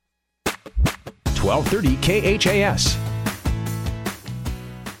1230 KHAS.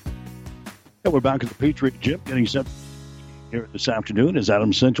 And we're back at the Patriot Gym getting set here this afternoon as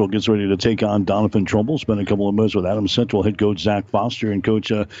Adams Central gets ready to take on Doniphan Trumbull. Spend a couple of minutes with Adams Central head coach Zach Foster and coach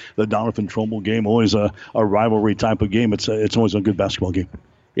the Doniphan Trumbull game. Always a rivalry type of game. It's always a good basketball game.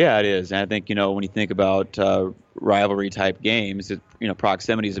 Yeah, it is. And I think, when you think about rivalry type games,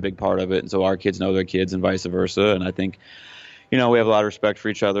 proximity is a big part of it. And so our kids know their kids and vice versa. And I think, we have a lot of respect for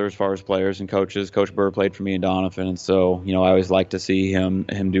each other as far as players and coaches. Coach Burr played for me and Doniphan, and so, I always like to see him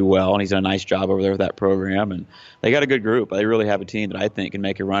do well, and he's done a nice job over there with that program. And they got a good group. They really have a team that I think can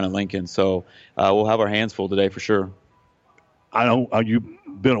make a run at Lincoln. So we'll have our hands full today for sure. I know you've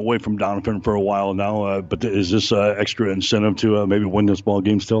been away from Doniphan for a while now, but is this extra incentive to maybe win this ball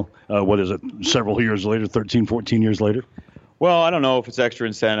game still? What is it, several years later, 13, 14 years later? Well, I don't know if it's extra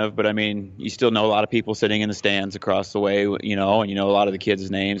incentive, but, you still know a lot of people sitting in the stands across the way, and you know a lot of the kids'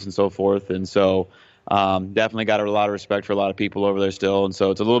 names and so forth. And so definitely got a lot of respect for a lot of people over there still. And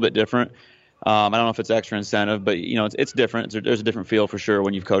so it's a little bit different. I don't know if it's extra incentive, but, it's different. There's a different feel for sure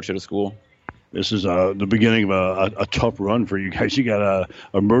when you've coached at a school. This is the beginning of a tough run for you guys. You got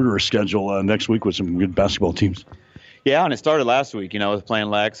a murderous schedule next week with some good basketball teams. Yeah, and it started last week, with playing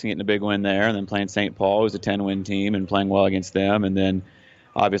Lex and getting a big win there, and then playing St. Paul, who's a 10-win team, and playing well against them. And then,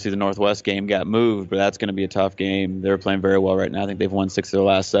 obviously, the Northwest game got moved, but that's going to be a tough game. They're playing very well right now. I think they've won 6 of their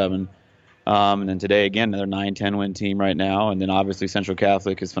last 7. And then today, again, another 9-10-win team right now. And then, obviously, Central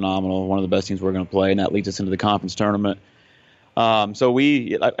Catholic is phenomenal, one of the best teams we're going to play, and that leads us into the conference tournament. So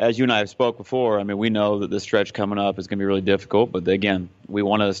we, as you and I have spoke before, we know that this stretch coming up is going to be really difficult. But again, we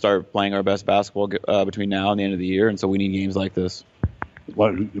want to start playing our best basketball between now and the end of the year, and so we need games like this.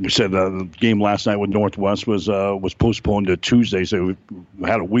 Well, we said the game last night with Northwest was postponed to Tuesday, so we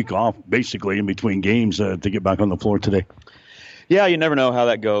had a week off basically in between games to get back on the floor today. Yeah, you never know how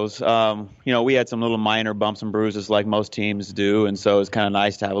that goes. We had some little minor bumps and bruises like most teams do, and so it's kind of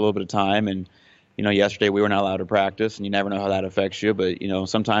nice to have a little bit of time. And yesterday we were not allowed to practice, and you never know how that affects you. But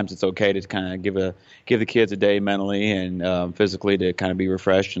sometimes it's okay to kind of give the kids a day mentally and physically to kind of be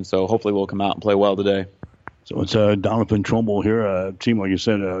refreshed. And so hopefully we'll come out and play well today. So it's Doniphan Trumbull here, a team, like you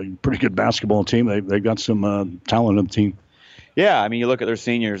said, a pretty good basketball team. They've got some talent on the team. Yeah, you look at their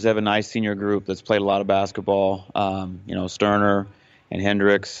seniors. They have a nice senior group that's played a lot of basketball. Sterner and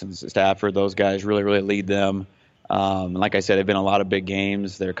Hendricks and Stafford, those guys really, really lead them. Like I said, they've been a lot of big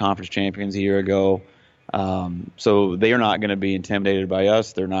games. They're conference champions a year ago. So they are not going to be intimidated by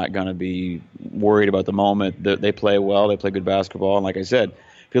us. They're not going to be worried about the moment. They play well. They play good basketball. And like I said,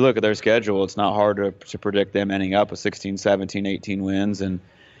 if you look at their schedule, it's not hard to predict them ending up with 16, 17, 18 wins and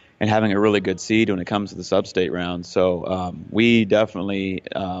having a really good seed when it comes to the sub-state round. So we definitely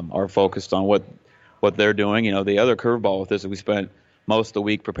are focused on what they're doing. The other curveball with this is we spent most of the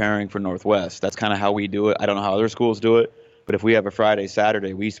week preparing for Northwest. That's kind of how we do it. I don't know how other schools do it, but if we have a Friday,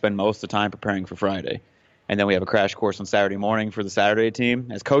 Saturday, we spend most of the time preparing for Friday. And then we have a crash course on Saturday morning for the Saturday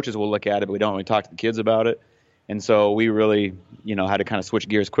team. As coaches, we'll look at it, but we don't really talk to the kids about it. And so we really, had to kind of switch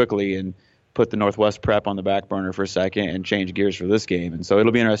gears quickly and put the Northwest prep on the back burner for a second and change gears for this game. And so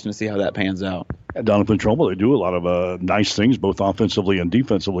it'll be interesting to see how that pans out. At Doniphan Trumbull, they do a lot of nice things, both offensively and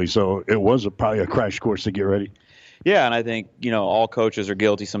defensively. So it was probably a crash course to get ready. Yeah, and I think, all coaches are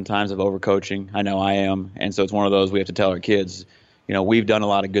guilty sometimes of overcoaching. I know I am. And so it's one of those we have to tell our kids, we've done a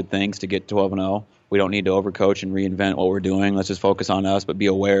lot of good things to get 12-0. We don't need to overcoach and reinvent what we're doing. Let's just focus on us, but be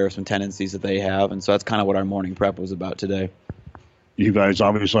aware of some tendencies that they have. And so that's kind of what our morning prep was about today. You guys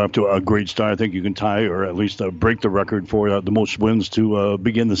obviously have to a great start. I think you can tie or at least break the record for the most wins to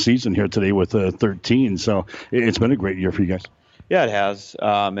begin the season here today with 13. So it's been a great year for you guys. Yeah, it has.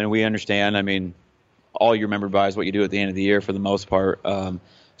 And we understand. All you remember by is what you do at the end of the year for the most part.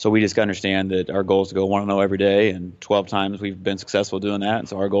 So we just understand that our goal is to go 1-0 every day, and 12 times we've been successful doing that. And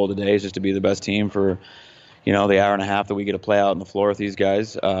so our goal today is just to be the best team for, the hour and a half that we get to play out on the floor with these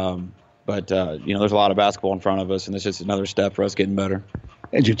guys. But there's a lot of basketball in front of us, and it's just another step for us getting better.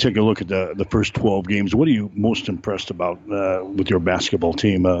 As you take a look at the first 12 games, what are you most impressed about with your basketball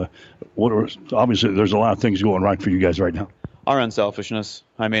team? Obviously, there's a lot of things going right for you guys right now. Our unselfishness.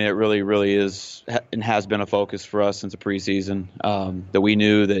 It really, really is and has been a focus for us since the preseason. That we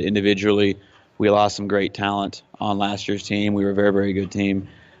knew that individually we lost some great talent on last year's team. We were a very, very good team.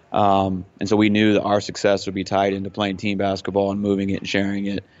 And so we knew that our success would be tied into playing team basketball and moving it and sharing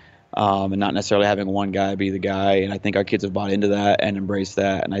it. And not necessarily having one guy be the guy. And I think our kids have bought into that and embraced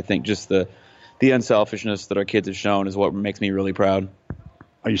that. And I think just the unselfishness that our kids have shown is what makes me really proud.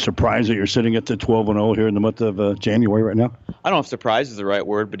 Are you surprised that you're sitting at the 12-0 here in the month of January right now? I don't know if surprised is the right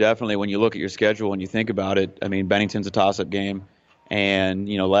word, but definitely when you look at your schedule and you think about it, Bennington's a toss-up game, And,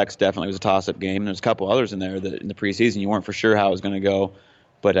 Lex definitely was a toss-up game. There's a couple others in there that in the preseason you weren't for sure how it was going to go.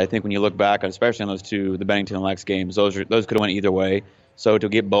 But I think when you look back, especially on those two, the Bennington and Lex games, those could have went either way. So to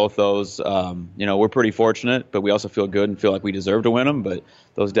get both those, we're pretty fortunate, but we also feel good and feel like we deserve to win them. But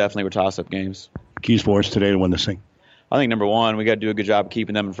those definitely were toss-up games. Keys for us today to win this thing? I think, number one, we got to do a good job of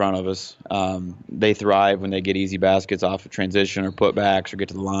keeping them in front of us. They thrive when they get easy baskets off of transition or putbacks or get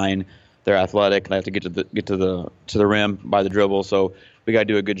to the line. They're athletic. They have to get to the rim by the dribble. So we got to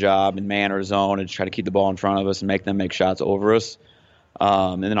do a good job in man or zone and try to keep the ball in front of us and make them make shots over us.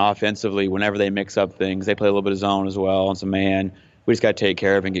 And then offensively, whenever they mix up things, they play a little bit of zone as well and some man. We just got to take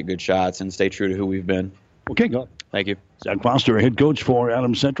care of and get good shots and stay true to who we've been. Okay, go. Thank you. Zach Foster, head coach for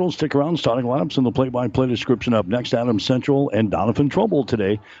Adams Central. Stick around. Starting lineups and the play-by-play description up next. Adams Central and Doniphan Trumbull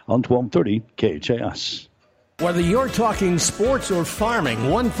today on 1230 KHAS. Whether you're talking sports or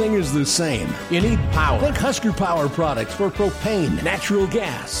farming, one thing is the same. You need power. Think Husker Power products for propane, natural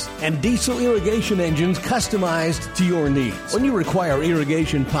gas, and diesel irrigation engines customized to your needs. When you require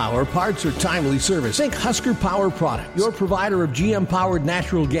irrigation power, parts, or timely service, think Husker Power products, your provider of GM-powered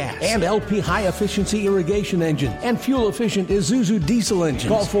natural gas and LP high-efficiency irrigation engine and fuel-efficient Isuzu diesel engines.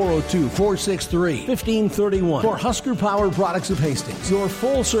 Call 402-463-1531 for Husker Power Products of Hastings, your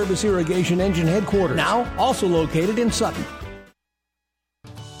full-service irrigation engine headquarters. Now, also located in Sutton.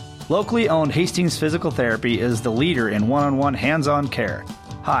 Locally owned Hastings Physical Therapy is the leader in one-on-one hands-on care.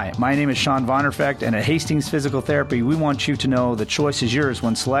 Hi, my name is Sean Vonderfecht, and at Hastings Physical Therapy, we want you to know the choice is yours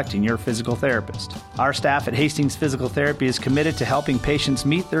when selecting your physical therapist. Our staff at Hastings Physical Therapy is committed to helping patients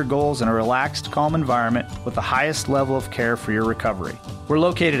meet their goals in a relaxed, calm environment with the highest level of care for your recovery. We're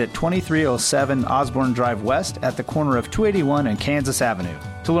located at 2307 Osborne Drive West at the corner of 281 and Kansas Avenue.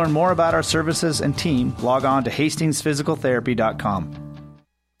 To learn more about our services and team, log on to hastingsphysicaltherapy.com.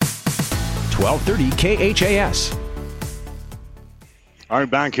 1230 KHAS. All right,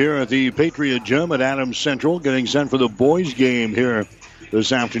 back here at the Patriot Gym at Adams Central, getting set for the boys' game here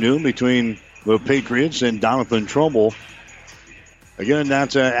this afternoon between the Patriots and Doniphan Trumbull. Again,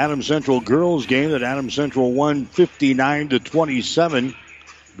 that's an Adams Central girls' game that Adams Central won 59-27.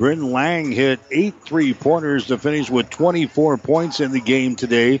 Bryn Lang hit 8 3-pointers to finish with 24 points in the game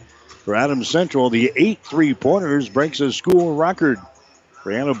today. For Adams Central, the 8 3-pointers breaks a school record.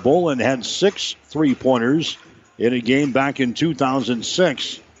 Brianna Boland had 6 3-pointers in a game back in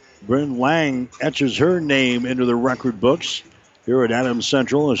 2006. Bryn Lang etches her name into the record books here at Adams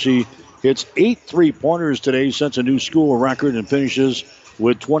Central as she hits 8 3-pointers today, sets a new school record, and finishes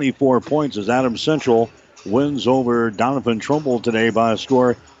with 24 points as Adams Central wins over Doniphan Trumbull today by a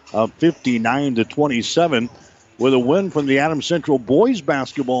score of 59-27. With a win from the Adams Central boys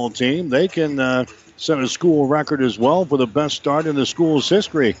basketball team, they can set a school record as well for the best start in the school's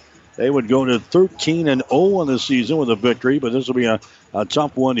history. They would go to 13-0 in the season with a victory, but this will be a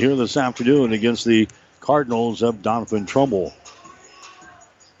tough one here this afternoon against the Cardinals of Doniphan Trumbull.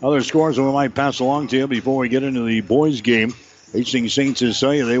 Other scores that we might pass along to you before we get into the boys' game. Hastings St.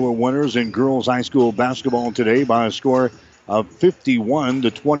 Cecilia, they were winners in girls high school basketball today by a score of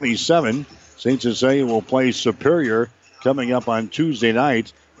 51-27. St. Cecilia will play Superior coming up on Tuesday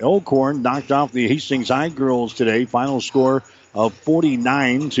night. Elkhorn knocked off the Hastings High girls today. Final score of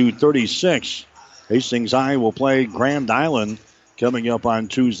 49-36. Hastings High will play Grand Island coming up on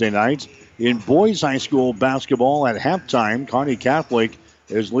Tuesday night. In boys high school basketball at halftime, Kearney Catholic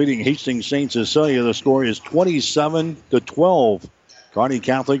is leading Hastings St. Cecilia. The score is 27-12. Kearney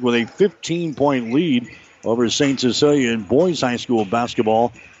Catholic with a 15-point lead over St. Cecilia in boys high school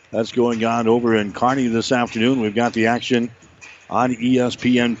basketball. That's going on over in Kearney this afternoon. We've got the action on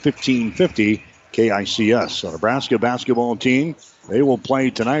ESPN 1550 KICS. The Nebraska basketball team, they will play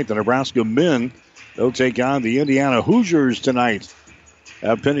tonight. The Nebraska men, they'll take on the Indiana Hoosiers tonight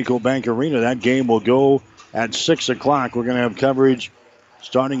at Pinnacle Bank Arena. That game will go at 6 o'clock. We're going to have coverage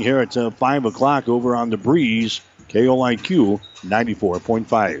starting here at 5 o'clock over on the Breeze, KOIQ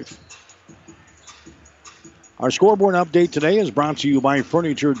 94.5. Our scoreboard update today is brought to you by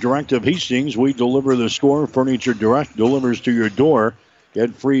Furniture Direct of Hastings. We deliver the score. Furniture Direct delivers to your door.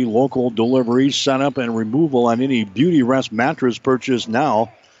 Get free local delivery, setup, and removal on any Beauty Rest mattress purchase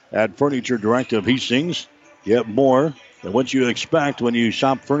now at Furniture Direct of Hastings. Get more than what you expect when you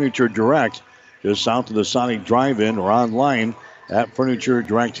shop Furniture Direct just south of the Sonic Drive-In or online at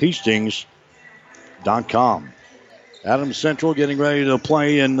FurnitureDirectHastings.com. Adams Central getting ready to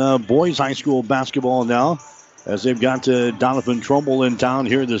play in boys high school basketball now as they've got Doniphan Trumbull in town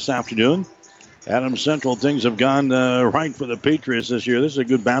here this afternoon. Adams Central, things have gone right for the Patriots this year. This is a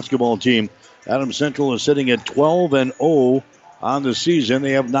good basketball team. Adams Central is sitting at 12-0 on the season.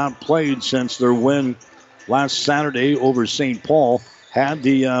 They have not played since their win last Saturday over St. Paul. Had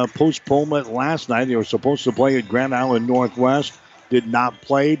the postponement last night. They were supposed to play at Grand Island Northwest. Did not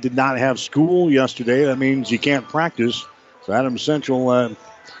play. Did not have school yesterday. That means you can't practice. So Adams Central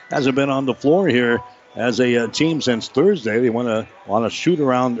hasn't been on the floor here as a team since Thursday. They went on a shoot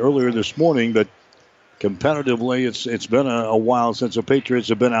around earlier this morning, but competitively it's been a while since the Patriots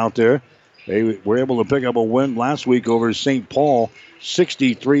have been out there. They were able to pick up a win last week over St. Paul,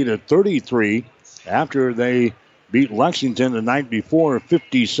 63-33, after they beat Lexington the night before,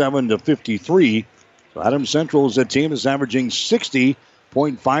 57-53. So Adams Central is a team that's averaging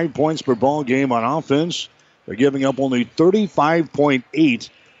 60.5 points per ball game on offense. They're giving up only 35.8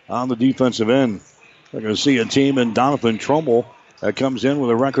 on the defensive end. They're going to see a team in Doniphan Trumbull that comes in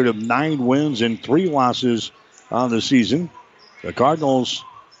with a record of 9 wins and 3 losses on the season. The Cardinals,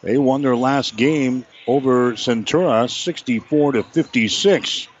 they won their last game over Centura,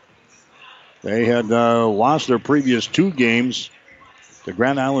 64-56. They had lost their previous 2 games to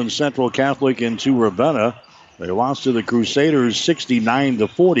Grand Island Central Catholic and to Ravenna. They lost to the Crusaders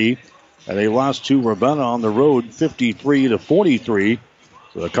 69-40, and they lost to Ravenna on the road 53-43.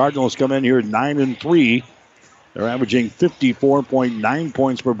 So the Cardinals come in here 9-3. They're averaging 54.9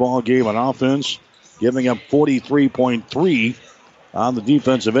 points per ball game on offense, giving up 43.3 on the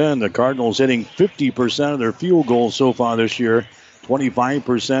defensive end. The Cardinals hitting 50% of their field goals so far this year.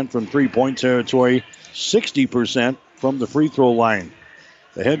 25% from three-point territory, 60% from the free throw line.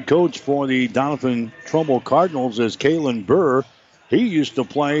 The head coach for the Doniphan Trumbull Cardinals is Kalen Burr. He used to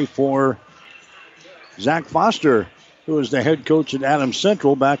play for Zach Foster, who was the head coach at Adams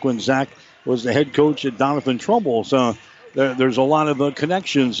Central back when Zach was the head coach at Doniphan Trumbull. So there's a lot of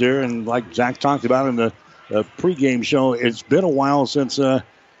connections here, and like Zach talked about in the pregame show, it's been a while since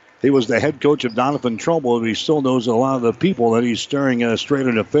he was the head coach of Doniphan Trumbull, and he still knows a lot of the people that he's staring straight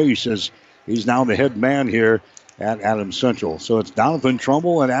in the face as he's now the head man here at Adams Central. So it's Doniphan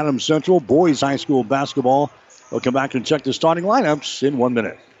Trumbull and Adams Central boys high school basketball. We'll come back and check the starting lineups in 1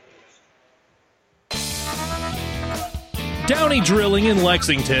 minute. Downey Drilling in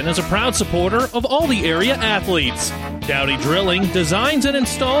Lexington is a proud supporter of all the area athletes. Downey Drilling designs and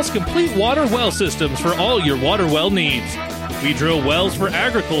installs complete water well systems for all your water well needs. We drill wells for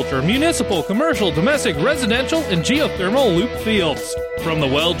agriculture, municipal, commercial, domestic, residential, and geothermal loop fields. From the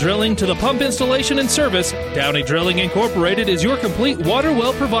well drilling to the pump installation and service, Downey Drilling Incorporated is your complete water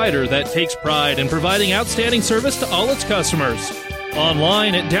well provider that takes pride in providing outstanding service to all its customers.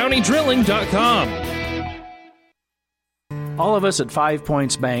 Online at downeydrilling.com. All of us at 5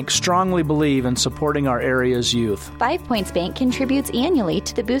 Points Bank strongly believe in supporting our area's youth. 5 Points Bank contributes annually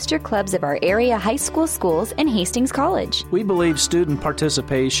to the booster clubs of our area high school schools and Hastings College. We believe student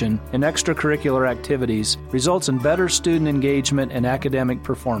participation in extracurricular activities results in better student engagement and academic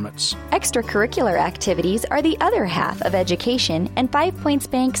performance. Extracurricular activities are the other half of education, and 5 Points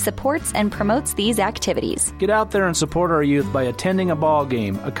Bank supports and promotes these activities. Get out there and support our youth by attending a ball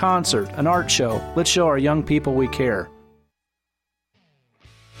game, a concert, an art show. Let's show our young people we care.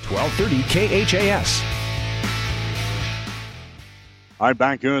 1230 KHAS. All right,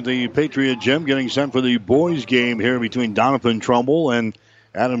 back here at the Patriot Gym, getting set for the boys' game here between Doniphan Trumbull and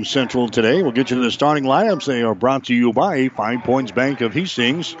Adams Central today. We'll get you to the starting lineups. They are brought to you by 5 Points Bank of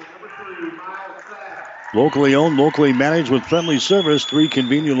Hastings. Locally owned, locally managed with friendly service, 3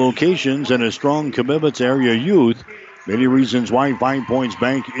 convenient locations, and a strong commitment to area youth. Many reasons why 5 Points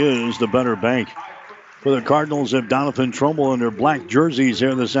Bank is the better bank. For the Cardinals of Doniphan Trumbull in their black jerseys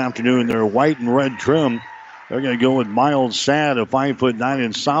here this afternoon, their white and red trim. They're going to go with Miles Sad, a 5'9"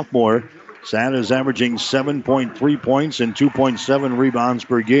 and sophomore. Sad is averaging 7.3 points and 2.7 rebounds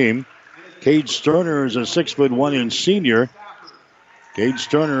per game. Cade Sterner is a 6'1" and senior. Cade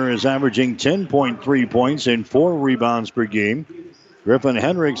Sterner is averaging 10.3 points and 4 rebounds per game. Griffin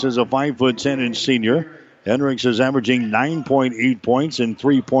Hendricks is a 5'10" and senior. Hendricks is averaging 9.8 points and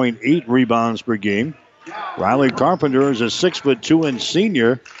 3.8 rebounds per game. Riley Carpenter is a 6'2" and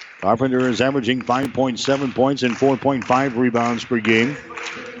senior. Carpenter is averaging 5.7 points and 4.5 rebounds per game.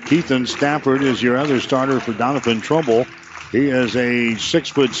 Keithan Stafford is your other starter for Doniphan Trumbull. He is a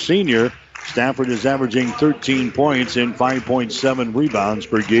 6' senior. Stafford is averaging 13 points and 5.7 rebounds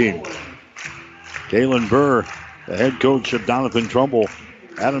per game. Kalen Burr, the head coach of Doniphan Trumbull.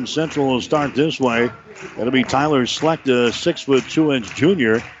 Adams Central will start this way. It'll be Tyler Slechta, 6'2"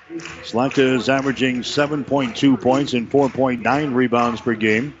 junior. Slechta is averaging 7.2 points and 4.9 rebounds per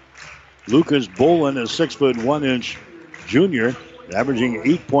game. Lucas Bolin, a 6'1" junior, averaging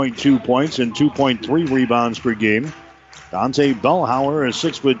 8.2 points and 2.3 rebounds per game. Dante Bellhauer, a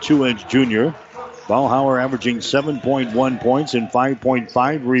 6'2" junior. Bellhauer averaging 7.1 points and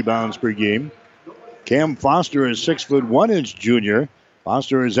 5.5 rebounds per game. Cam Foster is 6'1" junior.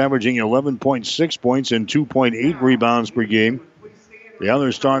 Foster is averaging 11.6 points and 2.8 rebounds per game. The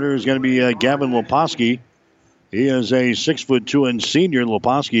other starter is going to be Gavin Leposki. He is a 6'2" senior.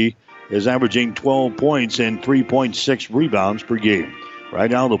 Leposki is averaging 12 points and 3.6 rebounds per game.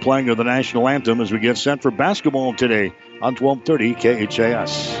 Right now, the playing of the national anthem as we get set for basketball today on 1230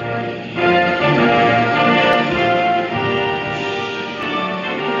 KHAS.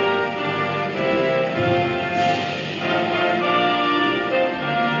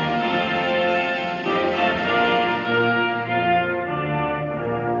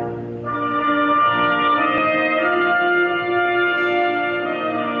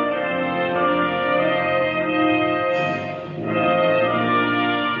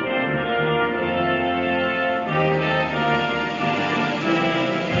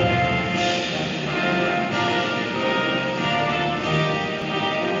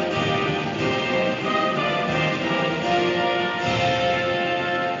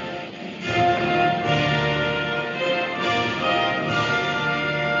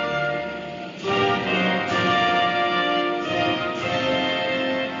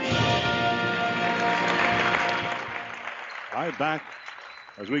 Back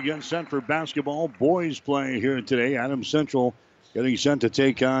as we get set for basketball. Boys play here today. Adams Central getting set to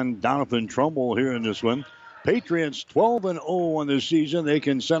take on Doniphan Trumbull here in this one. Patriots 12-0 on this season. They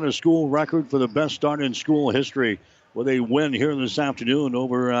can set a school record for the best start in school history with a win here this afternoon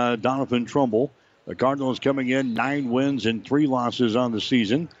over Doniphan Trumbull. The Cardinals coming in 9 wins and 3 losses on the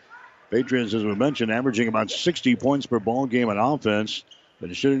season. Patriots, as we mentioned, averaging about 60 points per ball game on offense.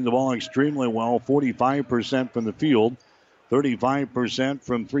 Been shooting the ball extremely well, 45% from the field. 35%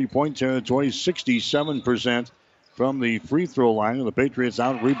 from three-point territory, 67% from the free throw line. And the Patriots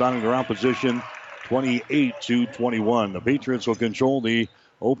out rebounding their opposition 28-21. The Patriots will control the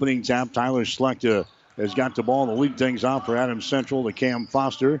opening tap. Tyler Slechta has got the ball to lead things off for Adams Central to Cam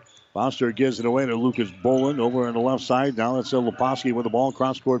Foster. Foster gives it away to Lucas Boland over on the left side. Now it's Leposki with the ball.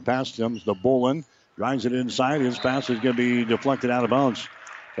 Cross-court pass comes to Boland. Drives it inside. His pass is going to be deflected out of bounds.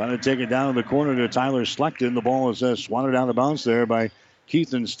 Trying to take it down in the corner to Tyler Slechta. The ball is swatted out of bounds there by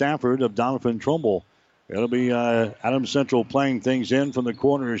Keithan Stafford of Doniphan Trumbull. It'll be Adams Central playing things in from the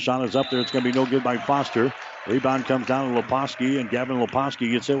corner. His shot is up there. It's going to be no good by Foster. Rebound comes down to Leposki, and Gavin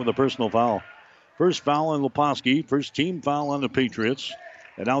Leposki gets hit with a personal foul. First foul on Leposki. First team foul on the Patriots.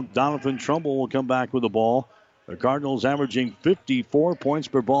 And now Doniphan Trumbull will come back with the ball. The Cardinals averaging 54 points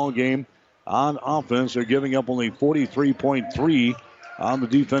per ball game on offense. They're giving up only 43.3 on the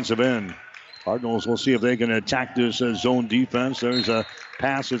defensive end. Cardinals will see if they can attack this zone defense. There's a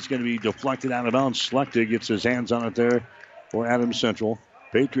pass that's going to be deflected out of bounds. Slechta gets his hands on it there for Adams Central.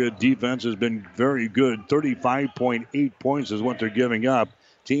 Patriot defense has been very good. 35.8 points is what they're giving up.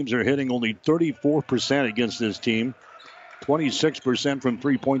 Teams are hitting only 34% against this team. 26% from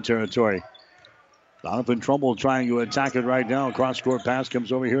three-point territory. Doniphan Trumbull trying to attack it right now. Cross-court pass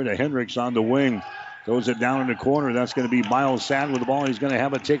comes over here to Hendricks on the wing. Throws it down in the corner. That's going to be Miles Sad with the ball. He's going to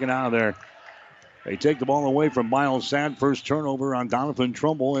have it taken out of there. They take the ball away from Miles Sad. First turnover on Doniphan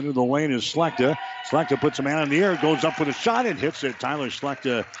Trumbull. Into the lane is Slechta. Slechta puts a man in the air, goes up with a shot and hits it. Tyler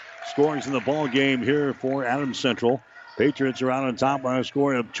Slechta scores in the ball game here for Adams Central. Patriots are out on top by a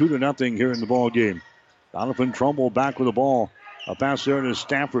score of 2-0 here in the ball game. Doniphan Trumbull back with the ball. A pass there to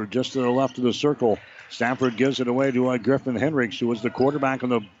Stafford just to the left of the circle. Stafford gives it away to Griffin Hendricks, who was the quarterback on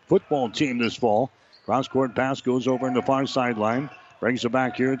the football team this fall. Cross-court pass goes over in the far sideline. Brings it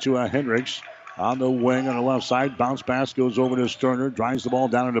back here to Hendricks on the wing on the left side. Bounce pass goes over to Sterner. Drives the ball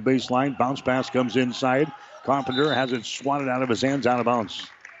down to the baseline. Bounce pass comes inside. Carpenter has it swatted out of his hands, out of bounds.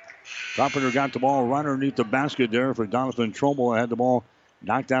 Carpenter got the ball right underneath the basket there for Doniphan Trumbull. Had the ball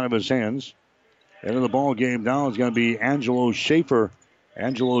knocked out of his hands. Into the ball game now is going to be Angelo Schaefer.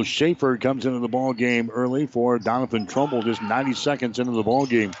 Angelo Schaefer comes into the ball game early for Doniphan Trumbull, just 90 seconds into the ball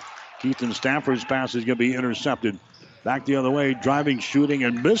game. Keithan Stafford's pass is going to be intercepted. Back the other way, driving, shooting,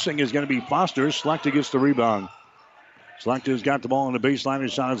 and missing is going to be Foster. Slechta gets the rebound. Slechta's got the ball on the baseline.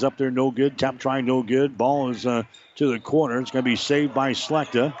 His shot is up there, no good. Tap try, no good. Ball is to the corner. It's going to be saved by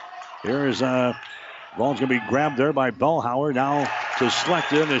Slechta. Here is ball's going to be grabbed there by Bellhauer. Now to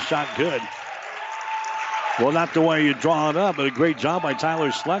Slechta, and the shot good. Well, not the way you draw it up, but a great job by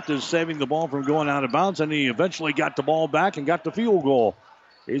Tyler Slechta saving the ball from going out of bounds, and he eventually got the ball back and got the field goal.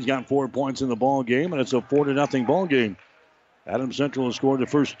 He's got 4 points in the ball game, and it's a 4-0 ball game. Adams Central has scored the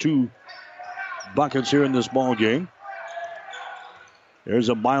first 2 buckets here in this ball game. There's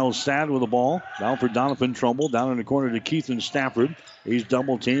a Miles Sad with the ball. Now for Doniphan Trumbull. Down in the corner to Keithan Stafford. He's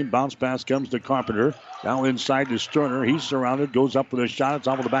double teamed. Bounce pass comes to Carpenter. Now inside to Sterner. He's surrounded. Goes up with a shot. It's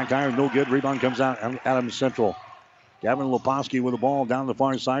off of the back iron. No good. Rebound comes out. Adams Central. Gavin Leposki with the ball down the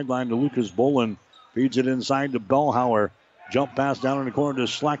far sideline to Lucas Bolin. Feeds it inside to Bellhauer. Jump pass down in the corner to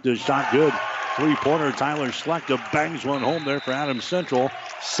Slechta. Shot good. Three-pointer. Tyler Slechta bangs one home there for Adams Central.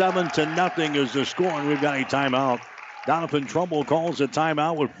 7-0 is the score, and we've got a timeout. Doniphan Trumbull calls a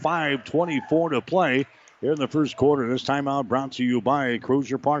timeout with 5:24 to play here in the first quarter. This timeout brought to you by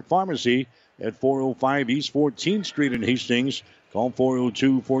Crozier Park Pharmacy at 405 East 14th Street in Hastings. Call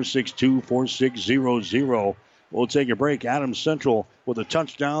 402-462-4600. We'll take a break. Adams Central with a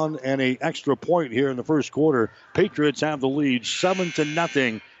touchdown and an extra point here in the first quarter. Patriots have the lead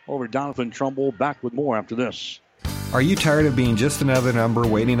 7-0 over Doniphan Trumbull. Back with more after this. Are you tired of being just another number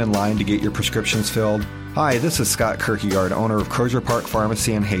waiting in line to get your prescriptions filled? Hi, this is Scott Kierkegaard, owner of Crozier Park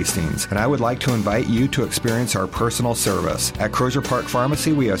Pharmacy in Hastings, and I would like to invite you to experience our personal service. At Crozier Park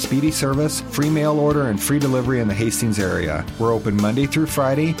Pharmacy, we have speedy service, free mail order, and free delivery in the Hastings area. We're open Monday through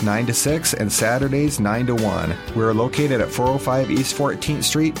Friday, 9 to 6, and Saturdays, 9 to 1. We are located at 405 East 14th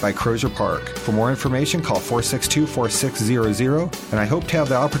Street by Crozier Park. For more information, call 462-4600, and I hope to have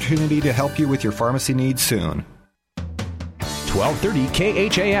the opportunity to help you with your pharmacy needs soon. 1230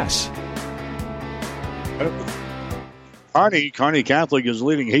 KHAS. Kearney Catholic is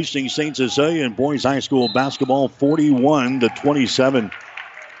leading Hastings St. Cecilia in boys high school basketball 41-27.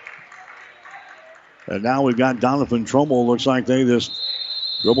 And now we've got Doniphan Trumbull. Looks like they just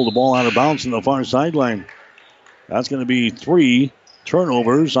dribbled the ball out of bounds in the far sideline. That's going to be 3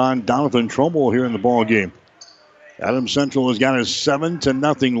 turnovers on Doniphan Trumbull here in the ball game. Adams Central has got a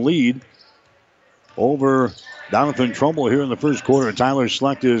 7-0 lead over Doniphan Trumbull here in the first quarter. Tyler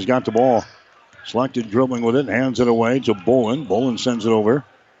Slechta has got the ball. Slechta dribbling with it, hands it away to Bolin. Bolin sends it over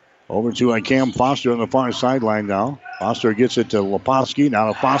to Cam Foster on the far sideline now. Foster gets it to Leposki.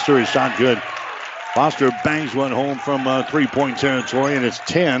 Now to Foster, his shot good. Foster bangs one home from three-point territory, and it's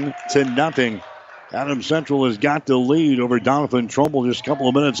 10-0. Adams Central has got the lead over Doniphan Trumbull just a couple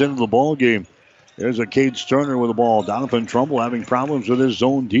of minutes into the ball game. There's a Cade Sterner with the ball. Doniphan Trumbull having problems with his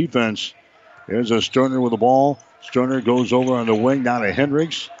zone defense. There's a Sterner with the ball. Sterner goes over on the wing down to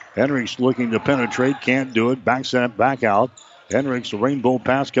Hendricks. Hendricks looking to penetrate, can't do it. Backs that back out. Hendricks, rainbow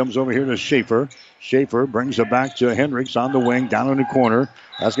pass comes over here to Schaefer. Schaefer brings it back to Hendricks on the wing, down in the corner.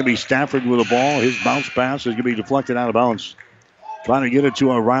 That's going to be Stafford with the ball. His bounce pass is going to be deflected out of bounds. Trying to get it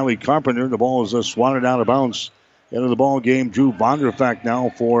to Riley Carpenter. The ball is swatted out of bounds. Into the ball game, Drew Vonderfeck now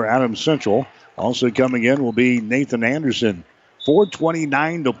for Adams Central. Also coming in will be Nathan Anderson.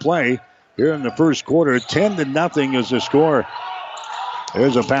 4:29 to play here in the first quarter. 10-0 is the score.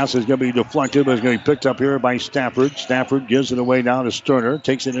 There's a pass that's going to be deflected, but it's going to be picked up here by Stafford. Stafford gives it away now to Sterner.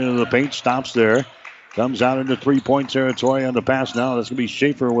 Takes it into the paint, stops there. Comes out into three-point territory on the pass now. That's going to be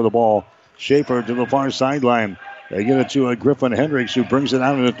Schaefer with the ball. Schaefer to the far sideline. They get it to Griffin Hendricks, who brings it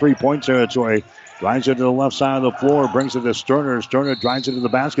out into three-point territory. Drives it to the left side of the floor, brings it to Sterner. Sterner drives it to the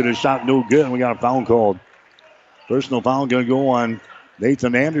basket. His shot no good, and we got a foul called. Personal foul going to go on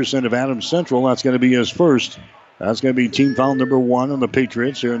Nathan Anderson of Adams Central. That's going to be his first. That's going to be team foul number 1 on the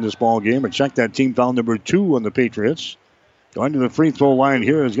Patriots here in this ball game. And check that team foul number 2 on the Patriots. Going to the free throw line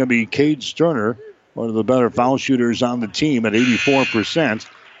here is going to be Cade Sterner, one of the better foul shooters on the team at 84%.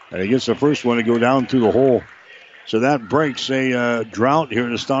 And he gets the first one to go down through the hole. So that breaks a drought here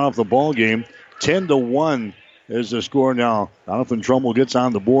to start off the ball game. 10-1 is the score now. Doniphan Trumbull gets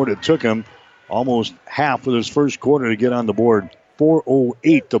on the board. It took him almost half of his first quarter to get on the board.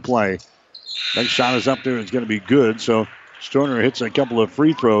 4:08 to play. Next shot is up there. It's going to be good. So Sterner hits a couple of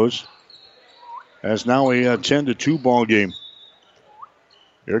free throws. That's now a 10-2 ball game.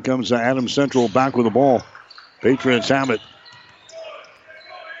 Here comes Adams Central back with the ball. Patriots have it.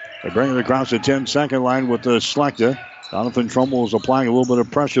 They bring it across the 10-second line with Slechta. Doniphan Trumbull is applying a little bit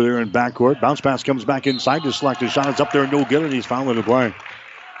of pressure there in backcourt. Bounce pass comes back inside to Slechta. Shot is up there, no good, and he's fouled in the play.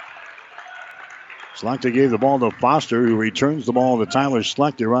 Slechta gave the ball to Foster, who returns the ball to Tyler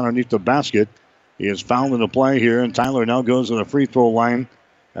Slechta right underneath the basket. He is fouled in the play here, and Tyler now goes to the free throw line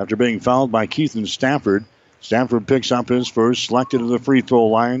after being fouled by Keithan Stafford. Stafford picks up his first. Slechta to the free throw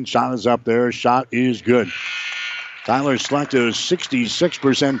line. Shot is up there. Shot is good. Tyler Slechta is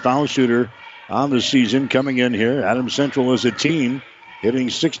 66% foul shooter on the season coming in here. Adams Central is a team hitting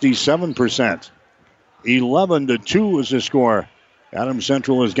 67%. 11-2 is the score. Adams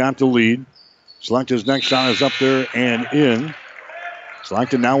Central has got the lead. Slechta's next shot is up there and in.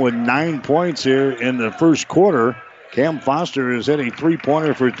 Slechta now with 9 points here in the first quarter. Cam Foster has hit a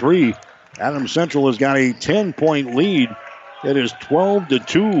three-pointer for 3. Adams Central has got a 10-point lead It is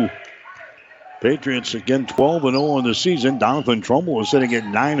 12-2. Patriots again 12-0 in the season. Doniphan Trumbull is sitting at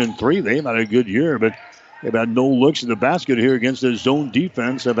 9-3. They've had a good year, but they've had no looks at the basket here against the zone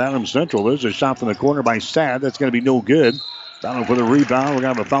defense of Adams Central. There's a shot from the corner by Sad. That's going to be no good. Down for the rebound. We're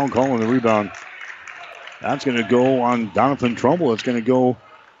going to have a foul call on the rebound. That's going to go on Doniphan Trumbull. It's going to go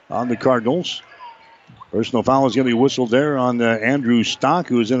on the Cardinals. Personal foul is going to be whistled there on Andrew Stock,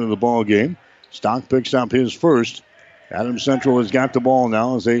 who is into the ball game. Stock picks up his first. Adams Central has got the ball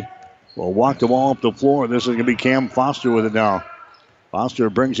now as they will walk the ball up the floor. This is going to be Cam Foster with it now. Foster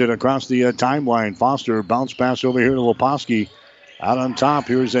brings it across the timeline. Foster bounce pass over here to Leposki. Out on top,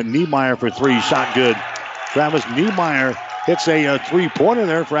 here's a Niemeyer for three. Shot good. Travis Niemeyer hits a three-pointer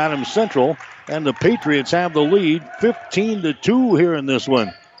there for Adams Central. And the Patriots have the lead 15-2 here in this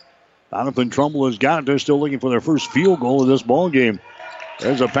one. Doniphan Trumbull has got it. They're still looking for their first field goal of this ball game.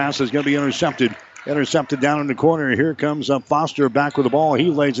 There's a pass that's going to be intercepted. Intercepted down in the corner. Here comes Foster back with the ball. He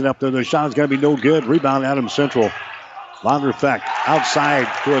lays it up there. The shot's going to be no good. Rebound Adams Central. Vonderfeck outside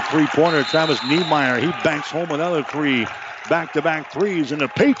for a three-pointer. Travis Niemeyer. He banks home another three. Back-to-back threes. And the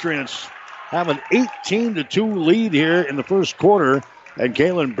Patriots have an 18-2 lead here in the first quarter. And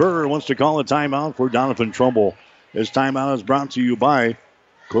Kalen Burr wants to call a timeout for Doniphan Trumbull. This timeout is brought to you by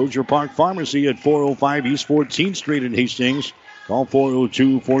Crozier Park Pharmacy at 405 East 14th Street in Hastings. Call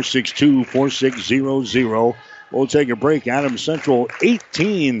 402-462-4600. We'll take a break. Adams Central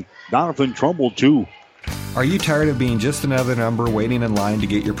 18, Doniphan Trumbull 2. Are you tired of being just another number waiting in line to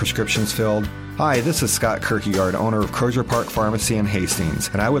get your prescriptions filled? Hi, this is Scott Kierkegaard, owner of Crozier Park Pharmacy in Hastings,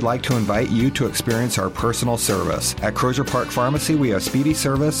 and I would like to invite you to experience our personal service. At Crozier Park Pharmacy, we have speedy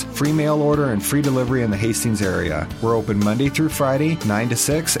service, free mail order, and free delivery in the Hastings area. We're open Monday through Friday, 9 to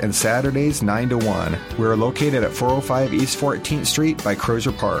 6, and Saturdays, 9 to 1. We're located at 405 East 14th Street by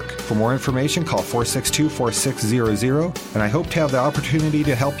Crozier Park. For more information, call 462-4600, and I hope to have the opportunity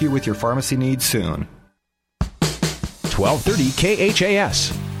to help you with your pharmacy needs soon. 1230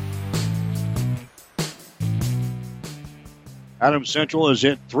 KHAS. Adams Central has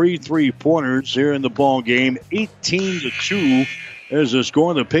hit 3 3-pointers here in the ball game. 18-2 is the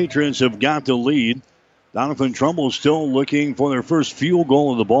score. The Patriots have got the lead. Doniphan Trumbull still looking for their first field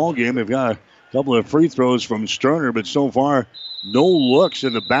goal of the ball game. They've got a couple of free throws from Sterner, but so far no looks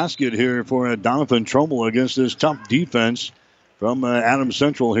in the basket here for Doniphan Trumbull against this tough defense from Adams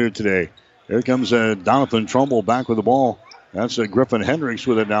Central here today. Here comes Doniphan Trumbull back with the ball. That's Griffin Hendricks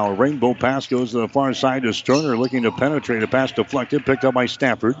with it now. A rainbow pass goes to the far side to Sterner, looking to penetrate. A pass deflected, picked up by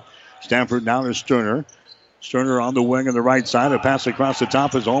Stafford. Stafford now to Sterner. Sterner on the wing on the right side. A pass across the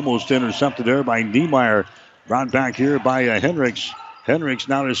top is almost intercepted there by Niemeyer. Brought back here by Hendricks. Hendricks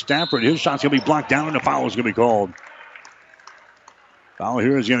now to Stafford. His shot's going to be blocked down, and the foul is going to be called. Foul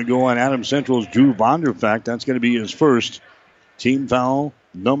here is going to go on Adams Central's Drew Vonderfeck. That's going to be his first. Team foul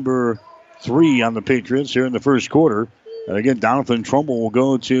number 3 on the Patriots here in the first quarter. And again, Doniphan Trumbull will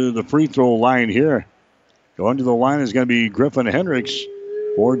go to the free throw line here. Going to the line is going to be Griffin Hendricks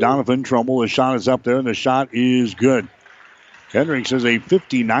for Doniphan Trumbull. The shot is up there, and the shot is good. Hendricks is a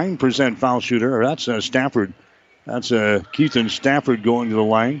 59% foul shooter. That's Stafford. That's Keithan Stafford going to the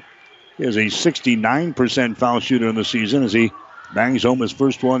line. He is a 69% foul shooter in the season as he bangs home his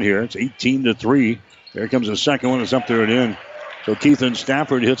first one here. It's 18-3. Here comes the second one. It's up there and in. So Keithan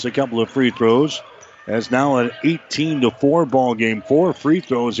Stafford hits a couple of free throws. It's now an 18-4 ball game. 4 free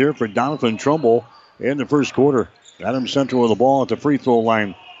throws here for Doniphan Trumbull in the first quarter. Adams Central with the ball at the free throw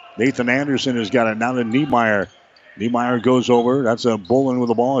line. Nathan Anderson has got it now to Niemeyer. Niemeyer goes over. That's a Bullen with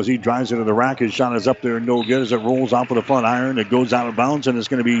the ball as he drives into the rack. His shot is up there and no good as it rolls off of the front iron. It goes out of bounds, and it's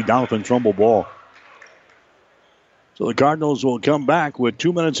going to be Doniphan Trumbull ball. So the Cardinals will come back with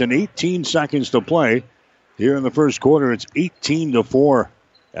 2 minutes and 18 seconds to play. Here in the first quarter, it's 18-4.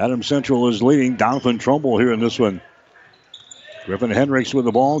 Adams Central is leading Doniphan Trumbull here in this one. Griffin Hendricks with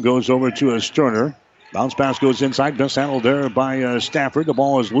the ball goes over to Sterner. Bounce pass goes inside. Best handled there by Stafford. The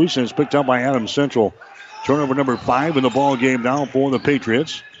ball is loose and it's picked up by Adams Central. Turnover number 5 in the ball game now for the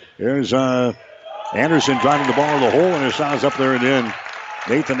Patriots. There's Anderson driving the ball to the hole, and his shot is up there and in.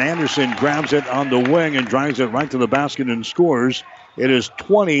 Nathan Anderson grabs it on the wing and drives it right to the basket and scores. It is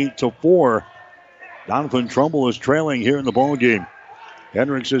 20-4. Doniphan Trumbull is trailing here in the ball game.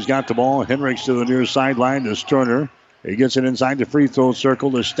 Hendricks has got the ball. Hendricks to the near sideline to Sterner. He gets it inside the free throw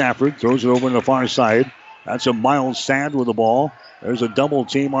circle to Stafford. Throws it over to the far side. That's a Miles Sad with the ball. There's a double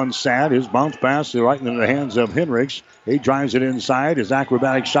team on Sad. His bounce pass right into the hands of Hendricks. He drives it inside. His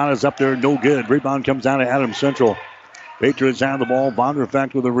acrobatic shot is up there. No good. Rebound comes down to Adams Central. Patriots have the ball.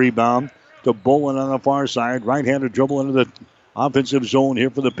 Vonderfeck with a rebound to Bolin on the far side. Right-handed dribble into the offensive zone here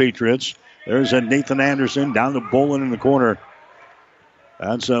for the Patriots. There's a Nathan Anderson down to Bolin in the corner.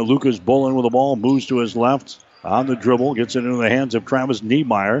 That's Lucas Bolin with the ball. Moves to his left on the dribble. Gets it into the hands of Travis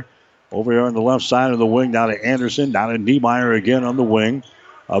Niemeyer. Over here on the left side of the wing. Down to Anderson. Down to Niemeyer again on the wing.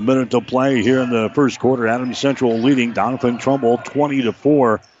 A minute to play here in the first quarter. Adams Central leading Doniphan Trumbull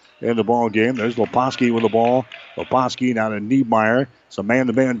 20-4 in the ball game. There's Leposki with the ball. Leposki down to Niemeyer. It's a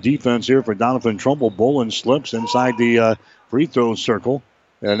man-to-man defense here for Doniphan Trumbull. Bolin slips inside the free throw circle.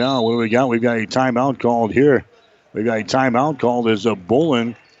 And now what do we got? We've got a timeout called here. We've got a timeout called as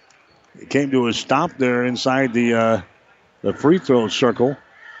Bolin came to a stop there inside the free throw circle.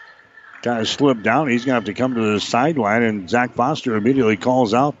 Kind of slipped down. He's going to have to come to the sideline, and Zach Foster immediately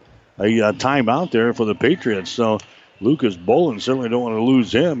calls out a timeout there for the Patriots. So Lucas Bolin certainly don't want to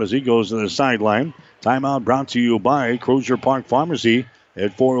lose him as he goes to the sideline. Timeout brought to you by Crozier Park Pharmacy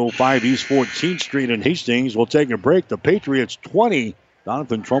at 405 East 14th Street in Hastings. We'll take a break. The Patriots 20,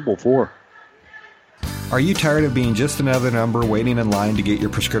 Doniphan Trumbull 4. Are you tired of being just another number waiting in line to get your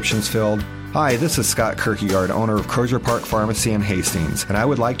prescriptions filled? Hi, this is Scott Kierkegaard, owner of Crozier Park Pharmacy in Hastings, and I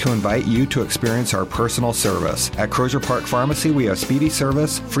would like to invite you to experience our personal service. At Crozier Park Pharmacy, we have speedy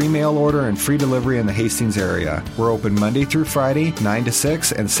service, free mail order, and free delivery in the Hastings area. We're open Monday through Friday, 9 to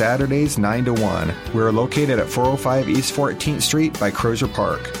 6, and Saturdays, 9 to 1. We are located at 405 East 14th Street by Crozier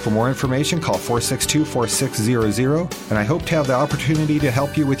Park. For more information, call 462-4600, and I hope to have the opportunity to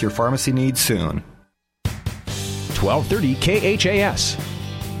help you with your pharmacy needs soon. 1230 KHAS.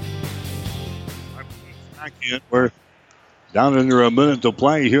 We're down under a minute to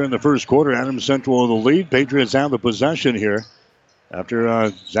play here in the first quarter. Adams Central in the lead. Patriots have the possession here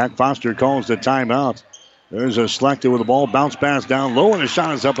after Zach Foster calls the timeout. There's a Slechta with the ball. Bounce pass down low, and a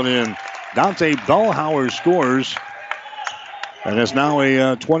shot is up and in. Dante Bellhauer scores. And it's now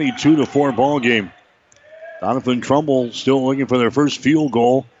a 22-4 ball game. Doniphan Trumbull still looking for their first field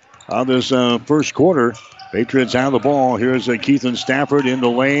goal of this first quarter. Patriots have the ball. Here's Keithan Stafford in the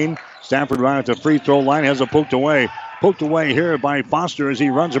lane. Stafford right at the free throw line. Has it poked away. Poked away here by Foster as he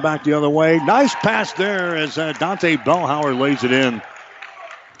runs it back the other way. Nice pass there as Dante Bellhauer lays it in.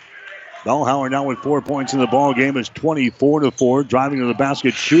 Bellhauer now with 4 points in the ball game. Is 24-4. Driving to the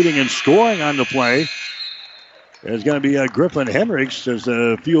basket, shooting and scoring on the play. It's going to be Griffin Hendricks. Does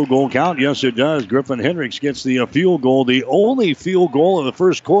the field goal count? Yes, it does. Griffin Hendricks gets the field goal. The only field goal of the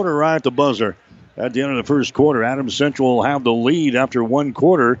first quarter right at the buzzer. At the end of the first quarter, Adams Central will have the lead after one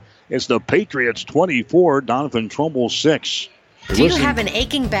quarter. It's the Patriots 24, Doniphan Trumbull 6. Do you have an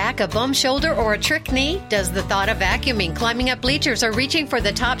aching back, a bum shoulder, or a trick knee? Does the thought of vacuuming, climbing up bleachers, or reaching for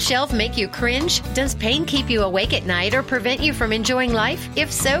the top shelf make you cringe? Does pain keep you awake at night or prevent you from enjoying life?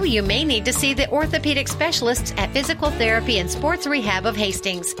 If so, you may need to see the orthopedic specialists at Physical Therapy and Sports Rehab of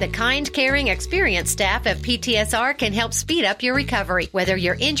Hastings. The kind, caring, experienced staff of PTSR can help speed up your recovery. Whether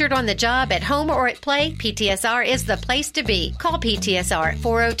you're injured on the job, at home, or at play, PTSR is the place to be. Call PTSR at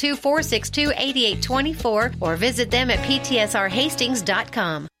 402-462-8824 or visit them at PTSRHastings.com.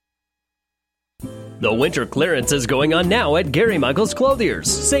 The winter clearance is going on now at Gary Michaels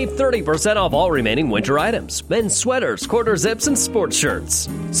Clothiers. Save 30% off all remaining winter items. Men's sweaters, quarter zips, and sports shirts.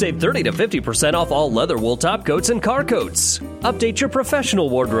 Save 30 to 50% off all leather wool top coats and car coats. Update your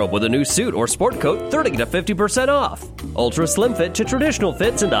professional wardrobe with a new suit or sport coat, 30 to 50% off. Ultra slim fit to traditional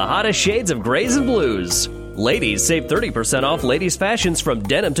fits in the hottest shades of grays and blues. Ladies, save 30% off ladies' fashions from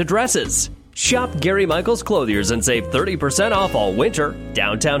denim to dresses. Shop Gary Michaels Clothiers and save 30% off all winter,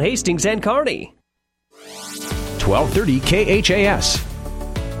 downtown Hastings and Kearney. 1230 KHAS.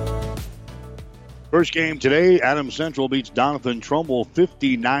 First game today, Adams Central beats Doniphan Trumbull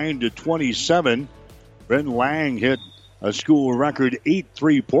 59-27. Brent Lang hit a school record 8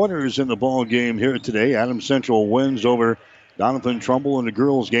 3-pointers in the ball game here today. Adams Central wins over Doniphan Trumbull in the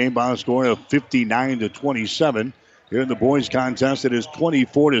girls game by a score of 59-27. Here in the boys contest, it is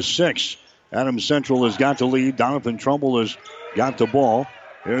 24-6. Adams Central has got the lead. Doniphan Trumbull has got the ball.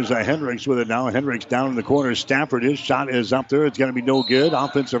 There's Hendricks with it now. Hendricks down in the corner. Stafford, his shot is up there. It's going to be no good.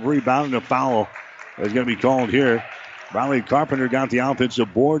 Offensive rebound and a foul is going to be called here. Riley Carpenter got the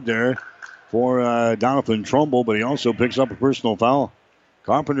offensive board there for Doniphan Trumbull, but he also picks up a personal foul.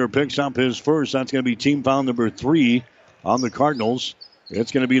 Carpenter picks up his first. That's going to be team foul number 3 on the Cardinals.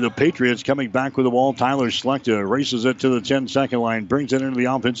 It's going to be the Patriots coming back with the ball. Tyler Slechta races it to the 10-second line, brings it into the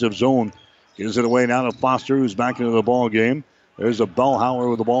offensive zone. Gives it away now to Foster, who's back into the ball game. There's a Bellhauer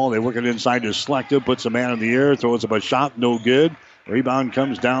with the ball. They work it inside to Slechta, puts a man in the air, throws up a shot, no good. Rebound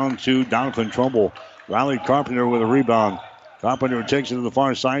comes down to Doniphan Trumbull. Riley Carpenter with a rebound. Carpenter takes it to the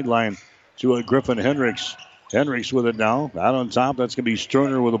far sideline to Griffin Hendricks. Hendricks with it now. Out on top, that's going to be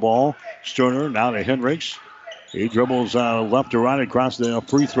Sterner with the ball. Sterner now to Hendricks. He dribbles left to right across the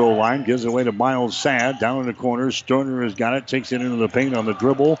free throw line. Gives it away to Miles Sad. Down in the corner. Sterner has got it. Takes it into the paint on the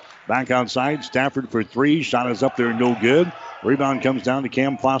dribble. Back outside. Stafford for three. Shot is up there. No good. Rebound comes down to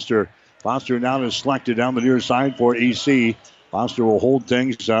Cam Foster. Foster now is selected down the near side for EC. Foster will hold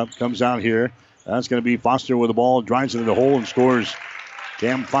things up. Comes out here. That's going to be Foster with the ball. Drives it in the hole and scores.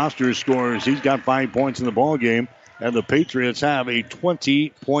 Cam Foster scores. He's got 5 points in the ball game. And the Patriots have a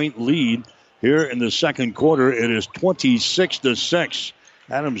 20-point lead. Here in the second quarter, it is 26-6.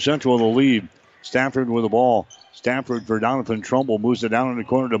 Adams Central the lead. Stafford with the ball. Stafford for Doniphan Trumbull. Moves it down in the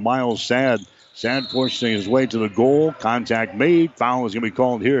corner to Miles Sad. Sad forcing his way to the goal. Contact made. Foul is going to be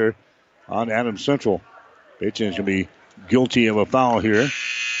called here on Adams Central. Patriots going to be guilty of a foul here.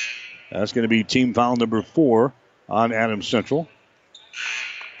 That's going to be team foul number 4 on Adams Central.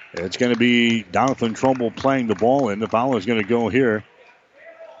 It's going to be Doniphan Trumbull playing the ball in. The foul is going to go here.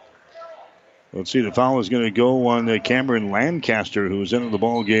 Let's see, the foul is going to go on Cameron Lancaster, who's into the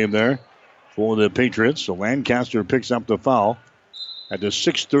ball game there for the Patriots. So Lancaster picks up the foul at the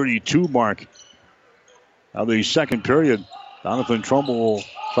 6:32 mark of the second period. Doniphan Trumbull will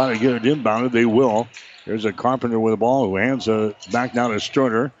try to get it inbounded. They will. There's a Carpenter with the ball who hands back down to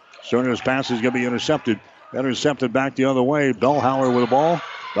Sterner. Sterner's pass is going to be intercepted. Intercepted back the other way. Bellhauer with the ball.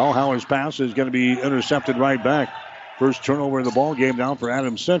 Bellhauer's pass is going to be intercepted right back. First turnover in the ball game now for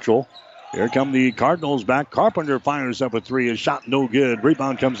Adams Central. Here come the Cardinals back. Carpenter fires up a three. His shot no good.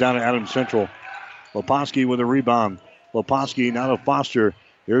 Rebound comes down to Adams Central. Leposki with a rebound. Leposki now to Foster.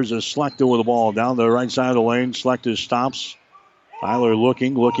 Here's a Slechta with the ball down the right side of the lane. Slechta stops. Tyler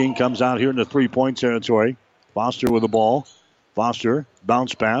looking, comes out here in the three-point territory. Foster with the ball. Foster,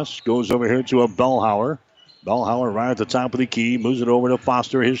 bounce pass, goes over here to a Bellhauer. Bellhauer right at the top of the key, moves it over to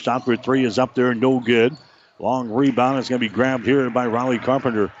Foster. His shot for three is up there, no good. Long rebound, it's going to be grabbed here by Riley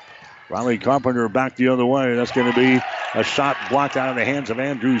Carpenter. Riley Carpenter back the other way. That's going to be a shot blocked out of the hands of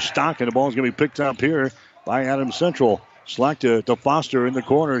Andrew Stock, and the ball is going to be picked up here by Adams Central. Selected to Foster in the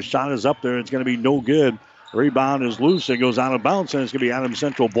corner. Shot is up there. It's going to be no good. Rebound is loose. It goes out of bounds, and it's going to be Adams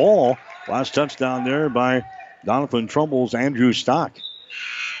Central ball. Last touchdown there by Doniphan Trumbull's Andrew Stock.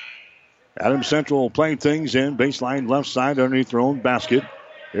 Adams Central playing things in. Baseline left side underneath their own basket.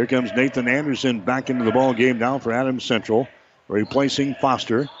 Here comes Nathan Anderson back into the ball game now for Adams Central. Replacing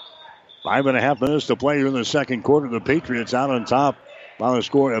Foster. 5.5 minutes to play here in the second quarter. The Patriots out on top by a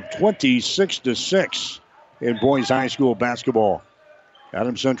score of 26-6 in boys high school basketball.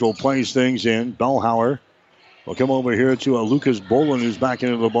 Adams Central plays things in. Bellhauer will come over here to Lucas Boland, who's back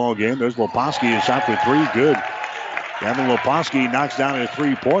into the ball game. There's Leposki, a shot for three, good. Gavin Leposki knocks down a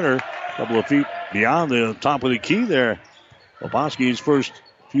three-pointer, a couple of feet beyond the top of the key there. Leposki's first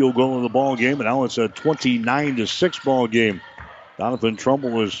field goal of the ball game, and now it's a 29-6 ball game. Doniphan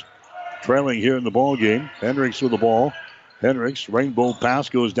Trumbull is trailing here in the ball game. Hendricks with the ball. Hendricks, rainbow pass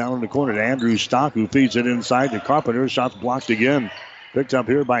goes down in the corner to Andrew Stock, who feeds it inside to Carpenter. Shot's blocked again. Picked up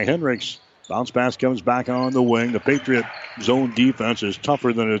here by Hendricks. Bounce pass comes back on the wing. The Patriot zone defense is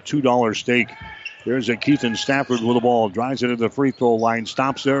tougher than a $2 steak. Here's a Keithan Stafford with the ball. Drives it to the free throw line.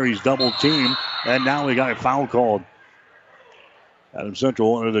 Stops there. He's double teamed. And now he got a foul called. Adams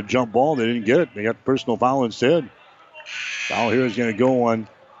Central wanted a jump ball. They didn't get it. They got personal foul instead. Foul here is going to go on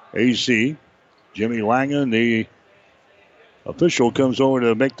AC. Jimmy Langen, the official, comes over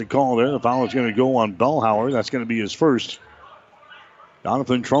to make the call there. The foul is going to go on Bellhauer. That's going to be his first.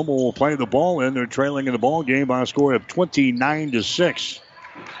 Doniphan Trumbull will play the ball in. They're trailing in the ball game by a score of 29-6.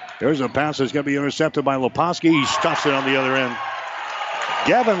 There's a pass that's going to be intercepted by Leposki. He stuffs it on the other end.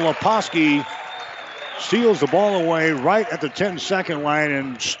 Gavin Leposki steals the ball away right at the 10-second line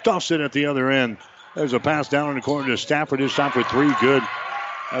and stuffs it at the other end. There's a pass down in the corner to Stafford. His shot for three, good.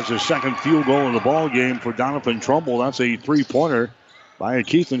 That's his second field goal of the ball game for Doniphan Trumbull. That's a three-pointer by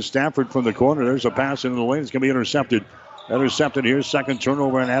Keithan Stafford from the corner. There's a pass into the lane. It's going to be intercepted. Intercepted here. Second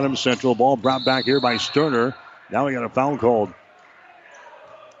turnover on Adams Central. Ball brought back here by Sterner. Now we got a foul called.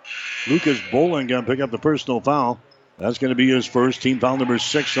 Lucas Boland going to pick up the personal foul. That's going to be his first. Team foul number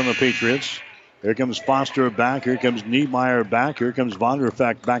 6 on the Patriots. Here comes Foster back. Here comes Niemeyer back. Here comes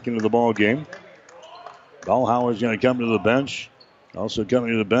Vonderfeck back into the ball game. Bellhauer's going to come to the bench. Also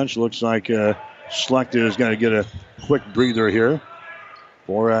coming to the bench, looks like Slechta is going to get a quick breather here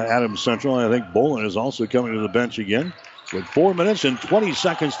for Adams Central. I think Boland is also coming to the bench again. With 4 minutes and 20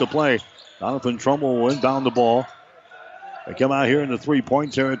 seconds to play, Doniphan Trumbull will inbound the ball. They come out here in the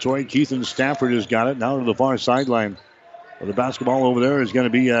three-point territory. Keithan Stafford has got it now to the far sideline. Well, the basketball over there is going to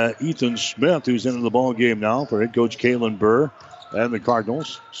be Ethan Smith, who's into the ball game now for head coach Kalen Burr and the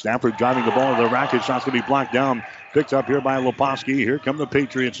Cardinals. Stafford driving the ball to the rack. His shot's going to be blocked down. Picked up here by Leposki. Here come the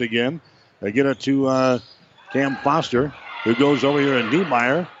Patriots again. They get it to Cam Foster, who goes over here and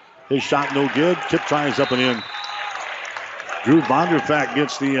Niemeyer. His shot no good. Tip try is up and in. Drew Vonderfack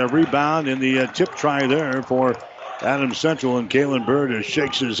gets the rebound in the tip try there for Adams Central, and Kalen Bird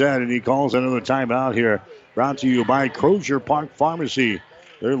shakes his head and he calls another timeout here. Brought to you by Crozier Park Pharmacy.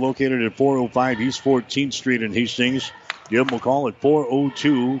 They're located at 405 East 14th Street in Hastings. Give them a call at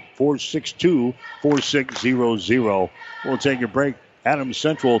 402-462-4600. We'll take a break. Adams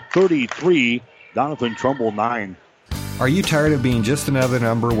Central 33, Doniphan Trumbull 9. Are you tired of being just another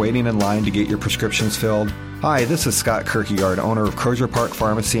number waiting in line to get your prescriptions filled? Hi, this is Scott Kierkegaard, owner of Crozier Park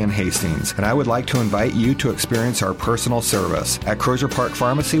Pharmacy in Hastings, and I would like to invite you to experience our personal service. At Crozier Park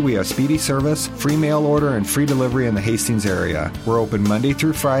Pharmacy, we have speedy service, free mail order, and free delivery in the Hastings area. We're open Monday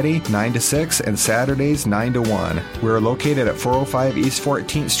through Friday, 9 to 6, and Saturdays, 9 to 1. We are located at 405 East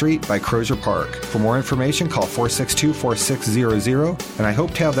 14th Street by Crozier Park. For more information, call 462-4600, and I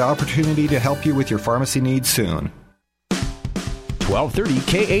hope to have the opportunity to help you with your pharmacy needs soon.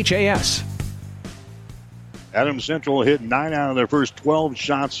 1230 KHAS. Adams Central hit 9 out of their first 12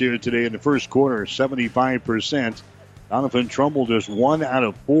 shots here today in the first quarter, 75%. Doniphan Trumbull just 1 out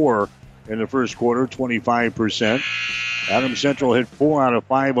of 4 in the first quarter, 25%. Adams Central hit 4 out of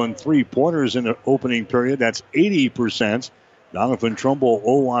 5 on three-pointers in the opening period. That's 80%. Doniphan Trumbull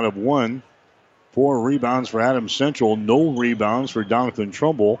 0 out of 1. 4 rebounds for Adams Central. No rebounds for Doniphan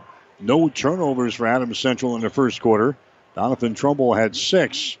Trumbull. No turnovers for Adams Central in the first quarter. Doniphan Trumbull had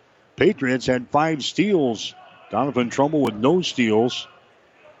 6. Patriots had 5 steals. Doniphan Trumbull with no steals.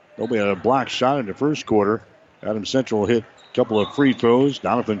 Nobody had a block shot in the first quarter. Adams Central hit a couple of free throws.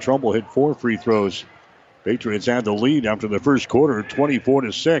 Doniphan Trumbull hit 4 free throws. Patriots had the lead after the first quarter,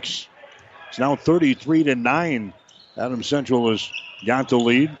 24-6. It's now 33-9. Adams Central has got the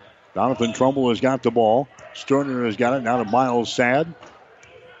lead. Doniphan Trumbull has got the ball. Sterner has got it now to Miles Sad.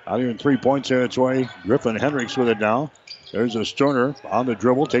 Out here in three-point territory, Griffin Hendricks with it now. There's a Sterner on the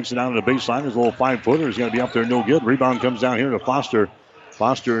dribble, takes it down to the baseline. His little 5-footer is going to be up there, no good. Rebound comes down here to Foster.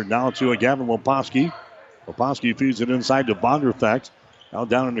 Foster now to Gavin Leposki. Leposki feeds it inside to Vonderfact. Now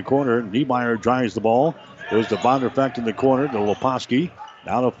down in the corner, Niemeyer drives the ball. There's the Vonderfact in the corner to Leposki.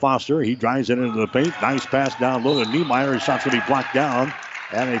 Now to Foster. He drives it into the paint. Nice pass down low to Niemeyer. His shot's going to be blocked down,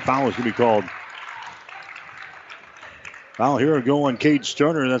 and a foul is going to be called. Foul here will go on Cade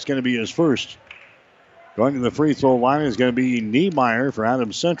Sterner. That's going to be his first. Going to the free throw line is going to be Niemeyer for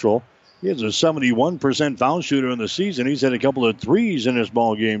Adams Central. He is a 71% foul shooter in the season. He's had a couple of threes in this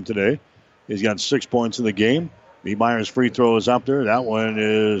ball game today. He's got 6 points in the game. Niemeyer's free throw is up there. That one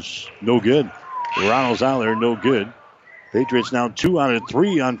is no good. Ronald's out there, no good. Patriots now 2 out of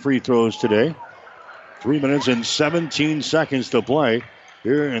 3 on free throws today. 3 minutes and 17 seconds to play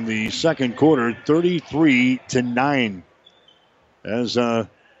here in the second quarter, 33-9. As the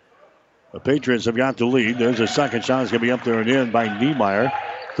Patriots have got the lead. There's a second shot. It's going to be up there and in by Niemeyer.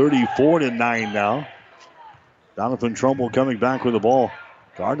 34-9 now. Doniphan Trumbull coming back with the ball.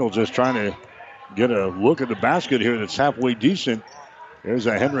 Cardinals just trying to get a look at the basket here that's halfway decent. There's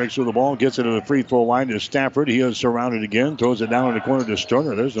a Hendricks with the ball. Gets it to the free throw line to Stafford. He is surrounded again. Throws it down in the corner to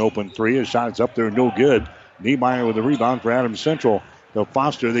Sterner. There's an open three. His shot is up there. No good. Niemeyer with the rebound for Adams Central. To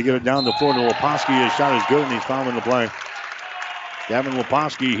Foster. They get it down the floor to Leposki. His shot is good, and he's fouled in the play. Gavin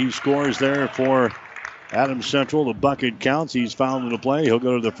Leposki, he scores there for Adams Central. The bucket counts. He's fouled in the play. He'll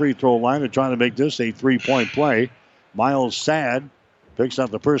go to the free throw line and try to make this a three-point play. Miles Sad picks up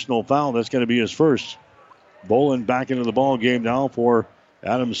the personal foul. That's going to be his first. Bolin back into the ball game now for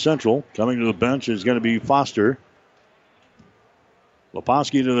Adams Central. Coming to the bench is going to be Foster.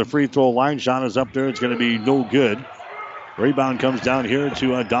 Leposki to the free throw line. Shot is up there. It's going to be no good. Rebound comes down here to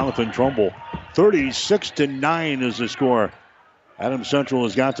Doniphan Trumbull. 36-9 is the score. Adams Central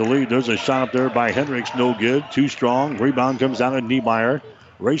has got the lead. There's a shot up there by Hendricks. No good. Too strong. Rebound comes down to Niemeyer.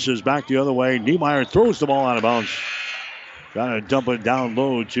 Races back the other way. Niemeyer throws the ball out of bounds. Trying to dump it down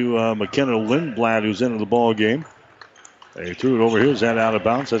low to McKenna Lindblad, who's into the ball game. They threw it over his head out of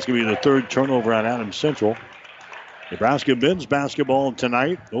bounds. That's going to be the third turnover on Adams Central. Nebraska men's basketball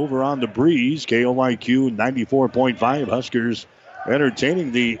tonight over on the Breeze. KOIQ 94.5. Huskers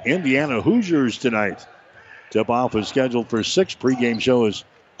entertaining the Indiana Hoosiers tonight. Tip-off is scheduled for 6. Pre-game show is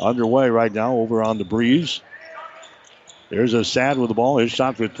underway right now over on the Breeze. There's a Sad with the ball. His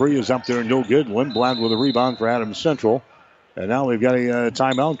shot for 3 is up there, no good. Lindblad with a rebound for Adams Central. And now we've got a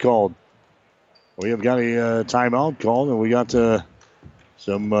timeout called. We have got a timeout called, and we got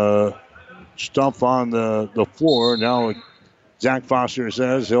some stuff on the floor. Now Zach Foster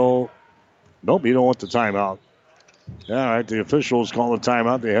says nope, you don't want the timeout. All right, the officials call the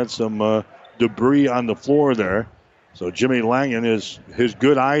timeout. They had some debris on the floor there. So Jimmy Langen, his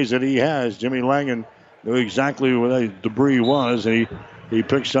good eyes that he has, Jimmy Langen knew exactly where that debris was. He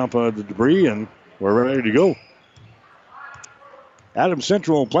picks up the debris, and we're ready to go. Adams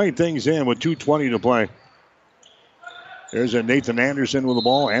Central playing things in with 2:20 to play. There's a Nathan Anderson with the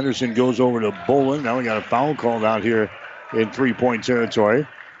ball. Anderson goes over to Bolin. Now we got a foul called out here in 3-point territory.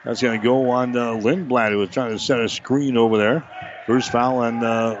 That's going to go on Lindblad, who was trying to set a screen over there. First foul on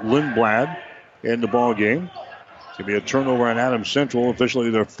Lindblad in the ball game. It's going to be a turnover on Adams Central, officially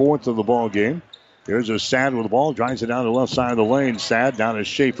their 4th of the ball game. Here's a Sad with the ball, drives it down the left side of the lane. Sad down to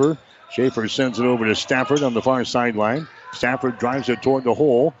Schaefer. Schaefer sends it over to Stafford on the far sideline. Stafford drives it toward the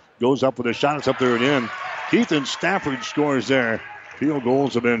hole, goes up with a shot. It's up there and in. Keithan Stafford scores there. Field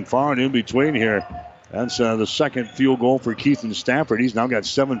goals have been far and in between here. That's the second field goal for Keithan Stafford. He's now got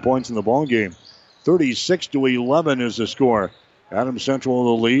 7 points in the ball game. 36-11 is the score. Adams Central in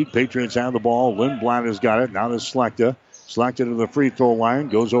the lead. Patriots have the ball. Lindblad has got it. Now to Slechta. Slechta to the free throw line.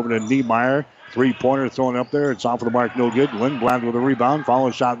 Goes over to Niemeyer. 3-pointer thrown up there. It's off of the mark. No good. Lindblad with a rebound.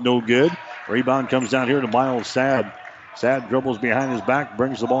 Follow shot. No good. Rebound comes down here to Miles Sad. Sad dribbles behind his back.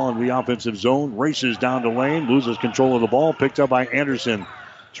 Brings the ball into the offensive zone. Races down the lane. Loses control of the ball. Picked up by Anderson.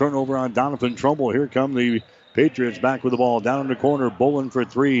 Turnover on Doniphan Trumbull. Here come the Patriots back with the ball. Down in the corner. Bolin for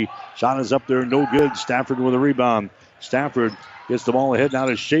 3. Shot is up there. No good. Stafford with a rebound. Stafford gets the ball ahead now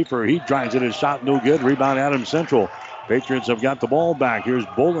to Schaefer. He drives it. His shot no good. Rebound Adams Central. Patriots have got the ball back. Here's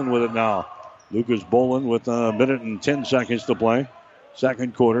Bolin with it now. Lucas Bolin with a minute and 10 seconds to play.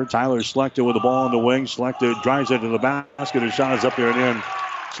 Second quarter. Tyler Slechta with the ball on the wing. Slechta drives it to the basket. His shot is up there and in.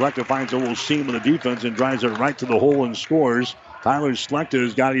 Slechta finds a little seam in the defense and drives it right to the hole and scores. Tyler Slechta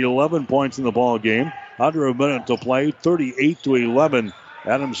has got 11 points in the ball game. Under a minute to play. 38-11.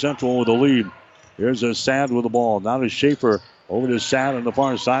 Adams Central with the lead. Here's a Sad with the ball. Now to Schaefer. Over to Sad on the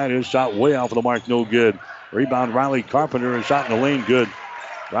far side. His shot way off of the mark. No good. Rebound Riley Carpenter. A shot in the lane. Good.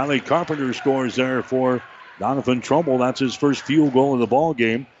 Riley Carpenter scores there for Doniphan Trumbull. That's his first field goal in the ball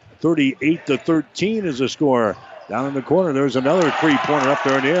game. 38-13 is the score. Down in the corner, there's another 3-pointer up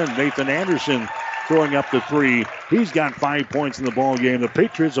there and in. Nathan Anderson throwing up the 3. He's got 5 points in the ball game. The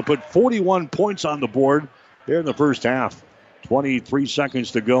Patriots have put 41 points on the board here in the first half. 23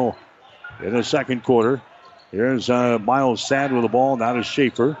 seconds to go in the second quarter. Here's Miles Sad with the ball. Now to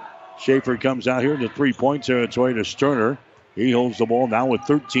Schaefer. Schaefer comes out here in the 3-point territory to Sterner. He holds the ball now with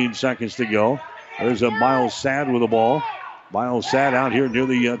 13 seconds to go. There's a Miles Sad with the ball. Miles Sad out here near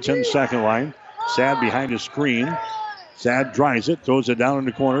the 10-second line. Sad behind the screen. Sad drives it, throws it down in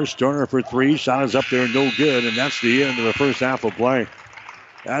the corner. Sterner for 3. Shot is up there, no good. And that's the end of the first half of play.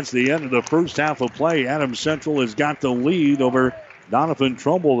 That's the end of the first half of play. Adams Central has got the lead over Doniphan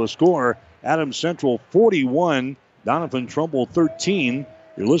Trumbull. The score, Adams Central 41, Doniphan Trumbull 13.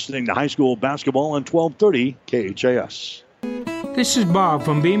 You're listening to high school basketball on 1230 KHAS. This is Bob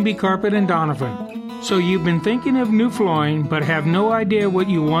from B&B Carpet in Doniphan. So you've been thinking of new flooring but have no idea what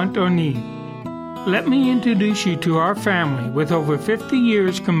you want or need. Let me introduce you to our family with over 50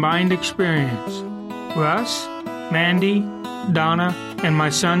 years combined experience. Russ, Mandy, Donna, and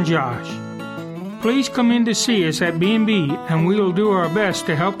my son Josh. Please come in to see us at B&B and we will do our best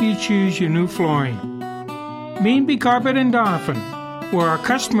to help you choose your new flooring. B&B Carpet in Doniphan, where our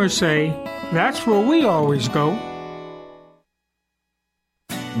customers say, that's where we always go.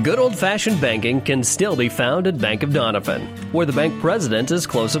 Good old-fashioned banking can still be found at Bank of Doniphan, where the bank president is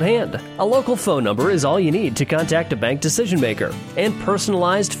close at hand. A local phone number is all you need to contact a bank decision-maker, and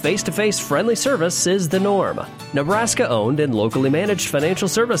personalized face-to-face friendly service is the norm. Nebraska-owned and locally managed financial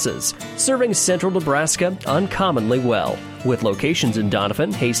services, serving central Nebraska uncommonly well, with locations in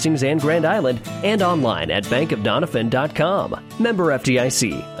Doniphan, Hastings, and Grand Island, and online at bankofdoniphan.com. Member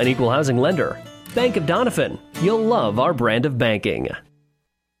FDIC, an equal housing lender. Bank of Doniphan. You'll love our brand of banking.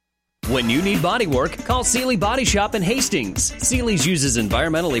 When you need body work, call Seeley Body Shop in Hastings. Seeley's uses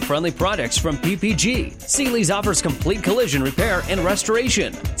environmentally friendly products from PPG. Seeley's offers complete collision repair and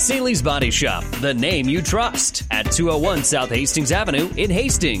restoration. Seeley's Body Shop, the name you trust, at 201 South Hastings Avenue in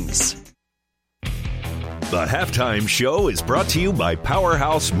Hastings. The Halftime Show is brought to you by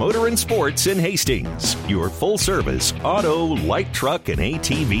Powerhouse Motor and Sports in Hastings, your full-service auto, light truck, and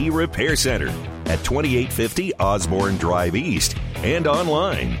ATV repair center at 2850 Osborne Drive East and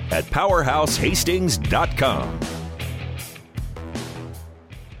online at powerhousehastings.com.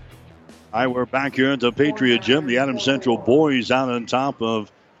 All right, we're back here at the Patriot Gym. The Adams Central boys out on top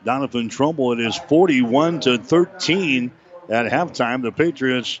of Doniphan Trumbull. It is 41-13 at halftime. The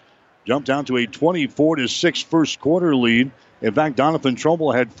Patriots jumped down to a 24-6 first quarter lead. In fact, Doniphan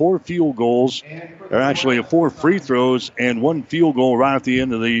Trumbull had 4 field goals, or actually 4 free throws, and 1 field goal right at the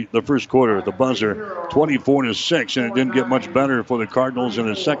end of the first quarter, the buzzer, 24-6, and it didn't get much better for the Cardinals in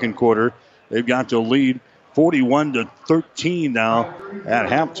the second quarter. they've got the lead 41-13 now at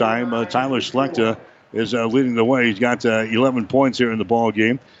halftime. Tyler Slechta is leading the way. He's got 11 points here in the ball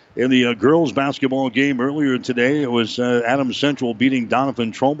game. In the girls basketball game earlier today, it was Adams Central beating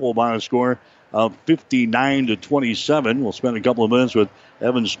Doniphan Trumbull by a score of 59-27. We'll spend a couple of minutes with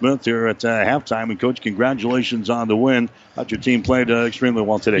Evan Smith here at halftime. And, Coach, congratulations on the win. Thought your team played extremely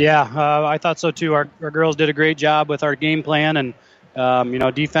well today. Yeah, I thought so, too. Our girls did a great job with our game plan. And,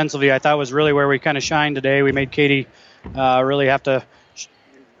 defensively, I thought was really where we kind of shined today. We made Katie really have to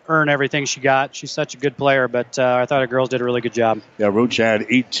earn everything she got. She's such a good player, but I thought our girls did a really good job. Yeah, Roach had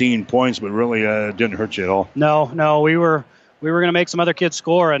 18 points, but really didn't hurt you at all. No, we were going to make some other kids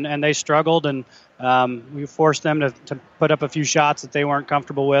score, and they struggled, and we forced them to put up a few shots that they weren't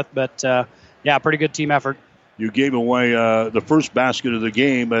comfortable with. But, pretty good team effort. You gave away the first basket of the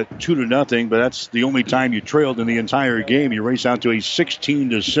game at 2-0, but that's the only time you trailed in the entire game. You race out to a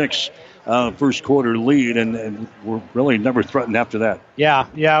 16-6 first quarter lead, and we're really never threatened after that. Yeah,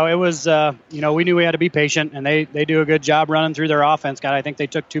 it was, we knew we had to be patient, and they do a good job running through their offense. God, I think they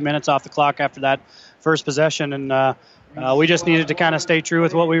took 2 minutes off the clock after that first possession, and we just needed to kind of stay true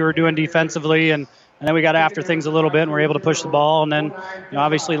with what we were doing defensively, and then we got after things a little bit and were able to push the ball. And then,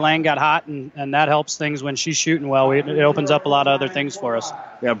 obviously Lang got hot, and that helps things when she's shooting well. It opens up a lot of other things for us.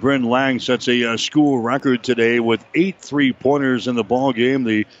 Yeah, Bryn Lang sets a school record today with 8 3-pointers in the ball game.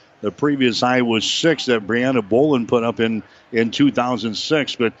 The previous high was 6 that Brianna Bolin put up in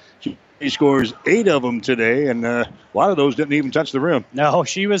 2006, but she scores 8 of them today, and a lot of those didn't even touch the rim. No,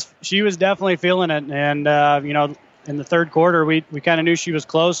 she was definitely feeling it, and in the third quarter, we kind of knew she was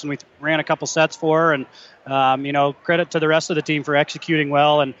close, and we ran a couple sets for her. And, credit to the rest of the team for executing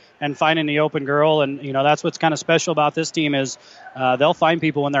well and finding the open girl. And, that's what's kind of special about this team is they'll find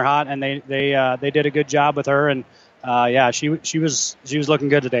people when they're hot, and they did a good job with her. And, she was looking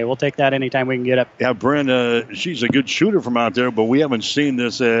good today. We'll take that anytime we can get it. Yeah, Bryn, she's a good shooter from out there, but we haven't seen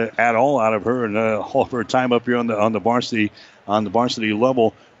this at all out of her in all of her time up here on the varsity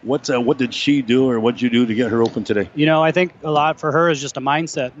level. What did she do, or what did you do to get her open today? I think a lot for her is just a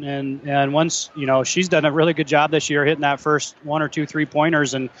mindset, and once she's done a really good job this year hitting that first 1 or 2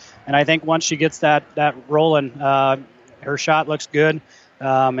 3-pointers, and I think once she gets that rolling, her shot looks good,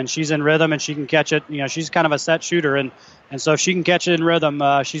 and she's in rhythm and she can catch it. She's kind of a set shooter, and so if she can catch it in rhythm,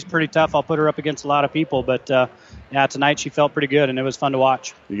 she's pretty tough. I'll put her up against a lot of people, but tonight she felt pretty good, and it was fun to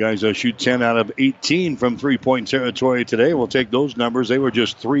watch. You guys shoot 10 out of 18 from 3-point territory today. We'll take those numbers. They were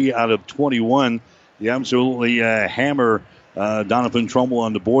just 3 out of 21. You absolutely hammer Doniphan Trumbull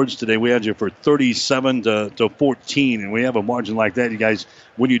on the boards today. We had you for 37 to 14, and we have a margin like that. You guys,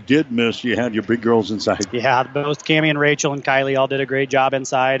 when you did miss, you had your big girls inside. Yeah, both Cammie and Rachel and Kylie all did a great job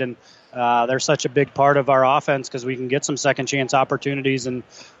inside, and they're such a big part of our offense because we can get some second chance opportunities, and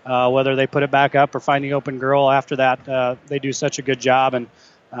whether they put it back up or find the open girl after that, they do such a good job. And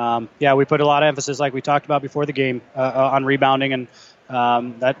we put a lot of emphasis, like we talked about before the game, on rebounding, and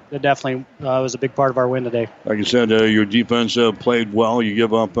that definitely was a big part of our win today. Like you said, your defense played well. You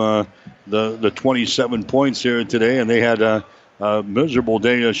give up the 27 points here today, and they had a miserable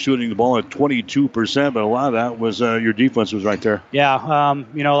day shooting the ball at 22%, but a lot of that was your defense was right there. Yeah,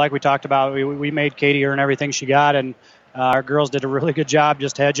 like we talked about, we made Katie earn everything she got, and our girls did a really good job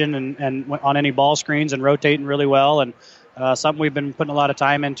just hedging and on any ball screens and rotating really well, and something we've been putting a lot of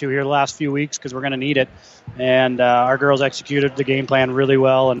time into here the last few weeks because we're going to need it. And our girls executed the game plan really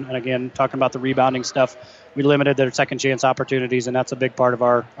well, and again, talking about the rebounding stuff, we limited their second chance opportunities, and that's a big part of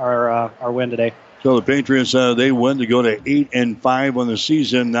our win today. So the Patriots, they win to go to 8-5 on the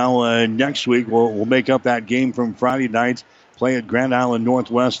season. Now next week we'll make up that game from Friday night, play at Grand Island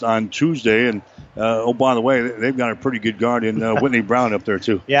Northwest on Tuesday. And, by the way, they've got a pretty good guard in Whitney Brown up there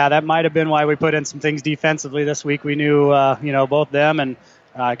too. Yeah, that might have been why we put in some things defensively this week. We knew, both them and,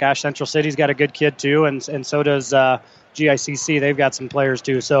 Central City's got a good kid too, and so does GICC. They've got some players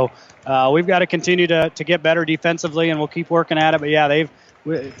too. So we've got to continue to get better defensively, and we'll keep working at it. But, yeah,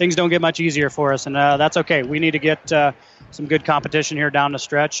 things don't get much easier for us, and that's okay. We need to get some good competition here down the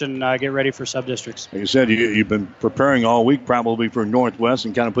stretch and get ready for sub-districts. Like you said, you've been preparing all week probably for Northwest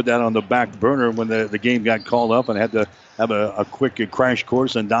and kind of put that on the back burner when the game got called up and had to have a quick crash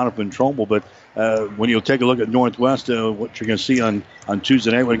course on Doniphan Trumbull. But when you take a look at Northwest, what you're going to see on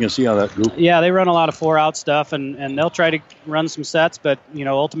Tuesday night, what are you going to see out of that group? Yeah, they run a lot of 4-out stuff, and they'll try to run some sets, but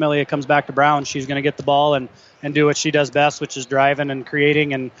ultimately it comes back to Brown. She's going to get the ball and do what she does best, which is driving and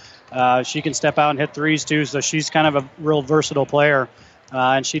creating, and she can step out and hit threes too, so she's kind of a real versatile player,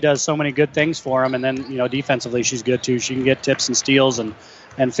 and she does so many good things for them. And then defensively she's good too. She can get tips and steals and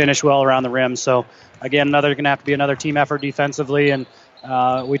finish well around the rim. So again, going to have to be another team effort defensively, and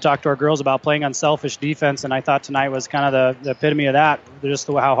we talked to our girls about playing unselfish defense, and I thought tonight was kind of the epitome of that, just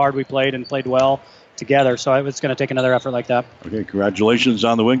how hard we played and played well together. So it's going to take another effort like that. Okay, congratulations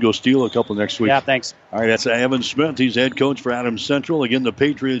on the win. Go steal a couple next week. Yeah, thanks. All right, that's Evan Smith. He's head coach for Adams Central. Again, the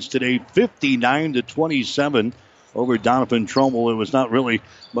Patriots today 59-27 over Doniphan Trumbull. It was not really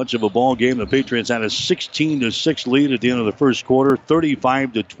much of a ball game. The Patriots had a 16-6 lead at the end of the first quarter,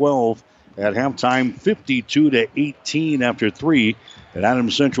 35-12 at halftime, 52-18 after 3. And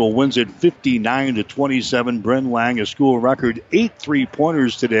Adams Central wins it 59-27. Bren Lang, a school record 8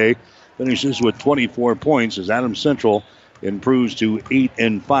 3-pointers today, finishes with 24 points as Adams Central improves to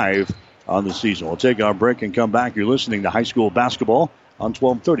 8-5 on the season. We'll take our break and come back. You're listening to high school basketball on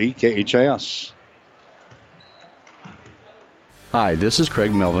 1230 KHAS. Hi, this is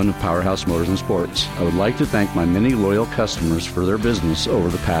Craig Melvin of Powerhouse Motors and Sports. I would like to thank my many loyal customers for their business over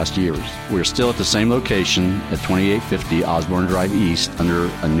the past years. We're still at the same location at 2850 Osborne Drive East under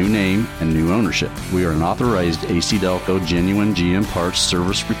a new name and new ownership. We are an authorized AC Delco genuine GM parts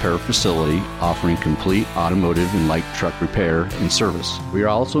service repair facility offering complete automotive and light truck repair and service. We are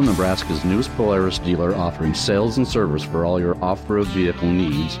also Nebraska's newest Polaris dealer offering sales and service for all your off-road vehicle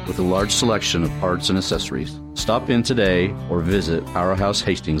needs with a large selection of parts and accessories. Stop in today or visit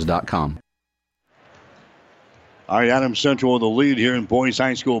PowerhouseHastings.com. All right, Adams Central with the lead here in boys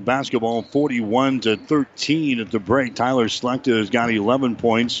high school basketball, 41-13 at the break. Tyler Slechta has got 11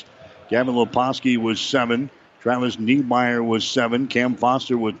 points. Gavin Leposki was 7. Travis Niemeyer was 7. Cam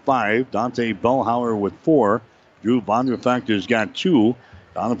Foster with 5. Dante Bellhauer with 4. Drew Vonderfecht has got 2.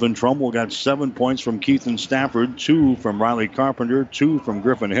 Doniphan Trumbull got 7 points from Keithan Stafford, 2 from Riley Carpenter, 2 from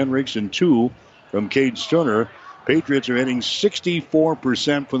Griffin Hendricks, and 2 from Cade Sterner. Patriots are hitting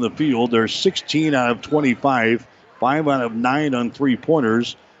 64% from the field. They're 16 out of 25, 5 out of 9 on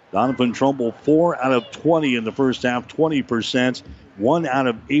three-pointers. Doniphan Trumbull 4 out of 20 in the first half, 20%, 1 out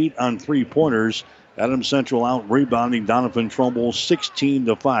of 8 on three-pointers. Adams Central out rebounding Doniphan Trumbull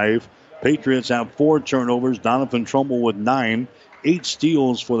 16-5. Patriots have 4 turnovers. Doniphan Trumbull with 9, 8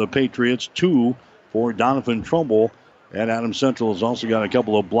 steals for the Patriots, 2 for Doniphan Trumbull. And Adams Central has also got a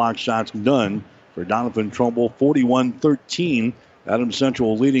couple of block shots, none for Doniphan Trumbull, 41-13. Adams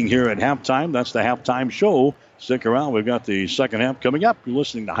Central leading here at halftime. That's the halftime show. Stick around. We've got the second half coming up. You're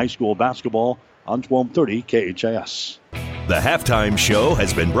listening to high school basketball on 1230 KHAS. The halftime show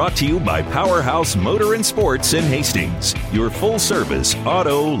has been brought to you by Powerhouse Motor and Sports in Hastings, your full-service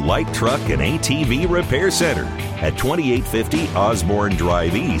auto, light truck, and ATV repair center at 2850 Osborne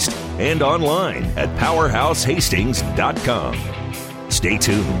Drive East and online at PowerhouseHastings.com. Stay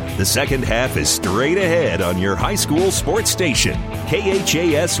tuned. The second half is straight ahead on your high school sports station,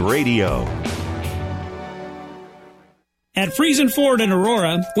 KHAS Radio. At Friesen Ford in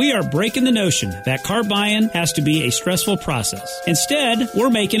Aurora, we are breaking the notion that car buying has to be a stressful process. Instead, we're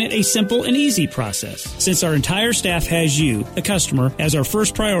making it a simple and easy process, since our entire staff has you, the customer, as our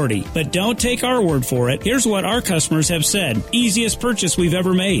first priority. But don't take our word for it. Here's what our customers have said. Easiest purchase we've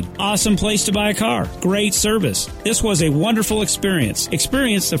ever made. Awesome place to buy a car. Great service. This was a wonderful experience.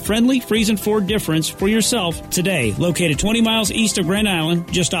 Experience the friendly Friesen Ford difference for yourself today. Located 20 miles east of Grand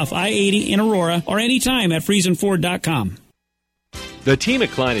Island, just off I-80 in Aurora, or anytime at FriesenFord.com. The team at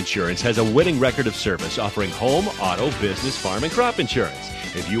Klein Insurance has a winning record of service, offering home, auto, business, farm, and crop insurance.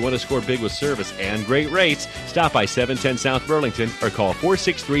 If you want to score big with service and great rates, stop by 710 South Burlington or call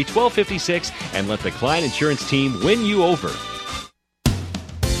 463-1256 and let the Klein Insurance team win you over.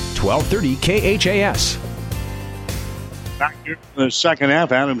 1230 KHAS. Back here in the second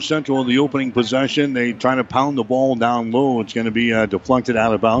half, Adams Central in the opening possession. They try to pound the ball down low. It's going to be deflected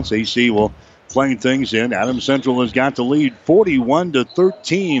out of bounds. AC will playing things in. Adams Central has got the lead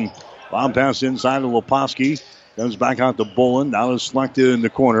 41-13. Bomb pass inside of Leposki. Comes back out to Bolin. Now to Slechta in the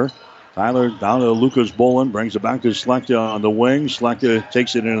corner. Tyler down to Lucas Bolin. Brings it back to Slechta on the wing. Slechta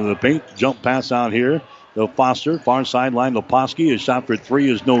takes it into the paint. Jump pass out here to Foster. Far sideline. Leposki. His shot for 3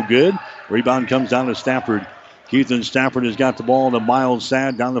 is no good. Rebound comes down to Stafford. Keithan Stafford has got the ball to Miles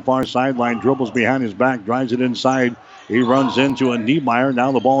Sad down the far sideline. Dribbles behind his back. Drives it inside. He runs into a Niemeyer.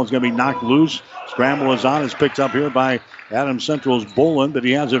 Now the ball is going to be knocked loose. Scramble is on. It's picked up here by Adams Central's Bolin, but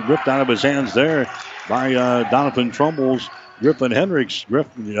he has it ripped out of his hands there by Doniphan Trumbull's Griffin Hendricks.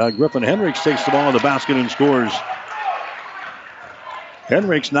 Griffin Hendricks takes the ball to the basket and scores.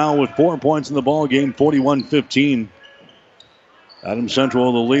 Hendricks now with 4 points in the ball game, 41-15. Adams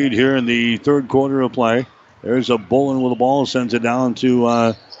Central the lead here in the third quarter of play. There's a Bolin with the ball, sends it down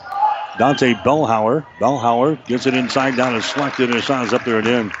to Dante Bellhauer. Bellhauer gets it inside down to Slechta, and his shot is up there and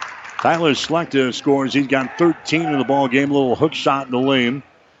in. Tyler Slechta scores. He's got 13 in the ball game. A little hook shot in the lane.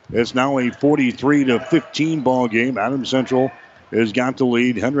 It's now a 43-15 ball game. Adams Central has got the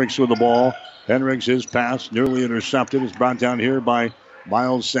lead. Hendricks with the ball. Hendricks, his pass nearly intercepted. It's brought down here by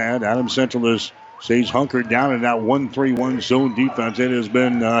Miles Sad. Adams Central stays hunkered down in that 1-3-1 zone defense. It has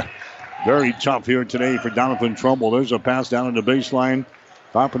been very tough here today for Doniphan Trumbull. There's a pass down in the baseline.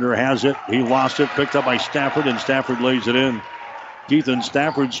 Carpenter has it. He lost it. Picked up by Stafford, and Stafford lays it in. Ethan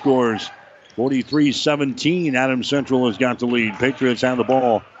Stafford scores. 43-17. Adams Central has got the lead. Patriots have the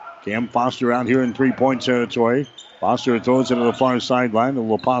ball. Cam Foster out here in three-point territory. Foster throws it to the far sideline to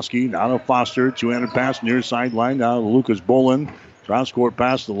Leposki. Now to Foster. Two-handed pass near sideline. Now to Lucas Bolin. Cross-court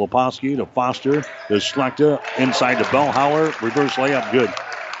pass to Leposki, to Foster, to Slechta. Inside to Bellhauer. Reverse layup, good.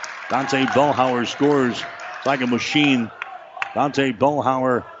 Dante Bellhauer scores. It's like a machine. Dante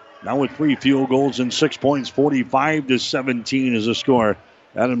Bellhauer now with 3 field goals and 6 points. 45-17 is the score.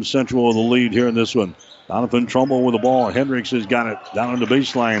 Adams Central with the lead here in this one. Doniphan Trumbull with the ball. Hendricks has got it down on the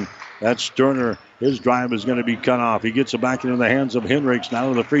baseline. That's Sterner. His drive is going to be cut off. He gets it back into the hands of Hendricks. Now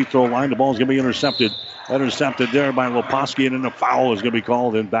to the free throw line. The ball is going to be intercepted. Intercepted there by Leposki, and then a foul is going to be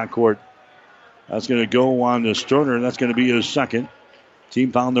called in backcourt. That's going to go on to Sterner. That's going to be his second.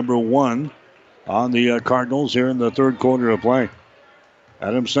 Team foul number 1 on the Cardinals here in the third quarter of play.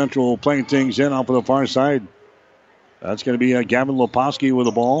 Adams Central playing things in off of the far side. That's going to be Gavin Leposki with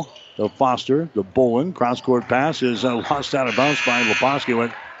the ball. To Foster, to Bolin. Cross-court pass is lost out of bounds by Leposki.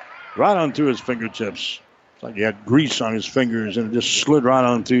 Went right on through his fingertips. It's like he had grease on his fingers, and it just slid right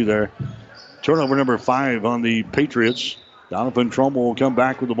on through there. Turnover number 5 on the Patriots. Doniphan Trumbull will come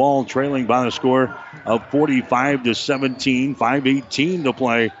back with the ball, trailing by the score of 45-17. 5:18 to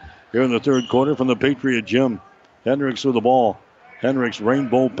play here in the third quarter from the Patriot gym. Hendricks with the ball. Hendricks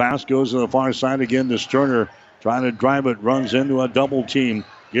rainbow pass goes to the far side again to Sterner. Trying to drive it, runs into a double team.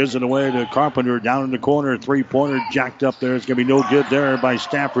 Gives it away to Carpenter down in the corner. Three-pointer jacked up there. It's going to be no good there by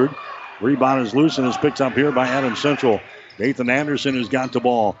Stafford. Rebound is loose and is picked up here by Adams Central. Nathan Anderson has got the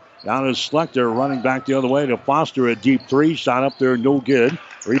ball. Down is Slechta running back the other way to Foster. A deep three. Shot up there, no good.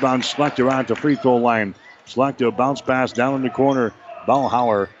 Rebound Slechta out to free throw line. Slechta bounce pass down in the corner.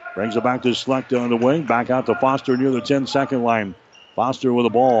 Bellhauer brings it back to Slechta on the wing. Back out to Foster near the 10-second line. Foster with the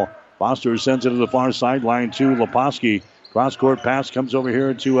ball. Foster sends it to the far sideline to Leposki. Cross-court pass comes over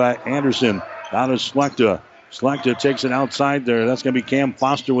here to Anderson. Down to Slechta. Slechta takes it outside there. That's going to be Cam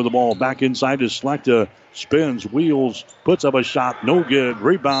Foster with the ball. Back inside to Slechta. Spins, wheels, puts up a shot. No good.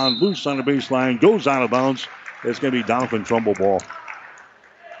 Rebound, loose on the baseline. Goes out of bounds. It's going to be Doniphan Trumbull ball.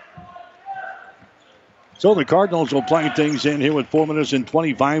 So the Cardinals will play things in here with 4 minutes and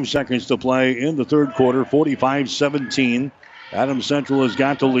 25 seconds to play in the third quarter. 45-17. Adams Central has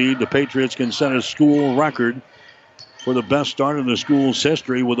got the lead. The Patriots can set a school record for the best start in the school's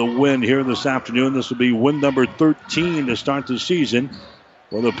history with a win here this afternoon. This will be win number 13 to start the season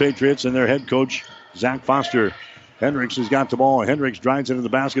for the Patriots and their head coach, Zach Foster. Hendricks has got the ball. Hendricks drives into the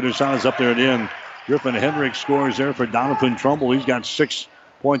basket. His shot is up there and in. Griffin Hendricks scores there for Doniphan Trumbull. He's got 6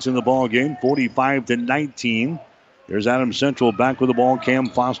 points in the ball game, 45-19. There's Adams Central back with the ball. Cam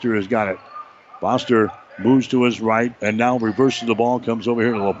Foster has got it. Foster moves to his right and now reverses the ball. Comes over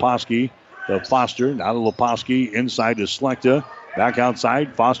here to Leposki. To Foster. Now to Leposki. Inside to Slechta. Back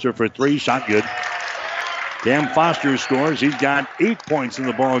outside. Foster for 3. Shot good. Cam Foster scores. He's got 8 points in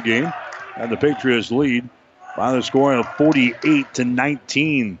the ball game. And the Patriots lead by the score of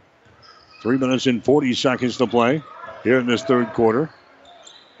 48-19. 3 minutes and 40 seconds to play here in this third quarter.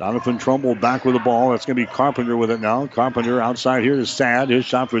 Doniphan Trumbull back with the ball. That's going to be Carpenter with it now. Carpenter outside here to Sad. His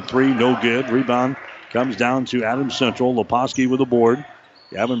shot for 3. No good. Rebound comes down to Adams Central. Leposki with the board.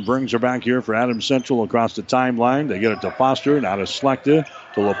 Gavin brings her back here for Adams Central across the timeline. They get it to Foster. Now to Slechta.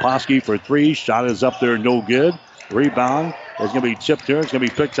 To Leposki for 3. Shot is up there. No good. Rebound is going to be tipped here. It's going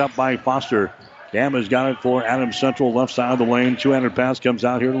to be picked up by Foster. Cam has got it for Adams Central. Left side of the lane. 200 pass comes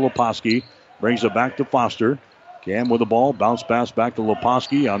out here to Leposki. Brings it back to Foster. Cam with the ball. Bounce pass back to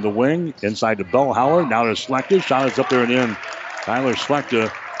Leposki on the wing. Inside to Bellhauer. Now to Slechta. Shot is up there and in. Tyler Slechta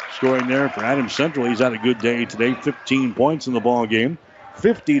scoring there for Adams Central. He's had a good day today. 15 points in the ball game.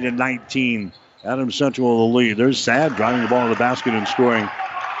 50-19. Adams Central with the lead. There's Sad driving the ball to the basket and scoring.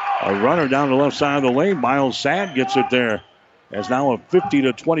 A runner down the left side of the lane. Miles Sad gets it there. It's now a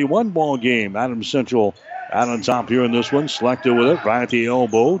 50-21 ball game. Adams Central out on top here in this one. Slechta with it. Right at the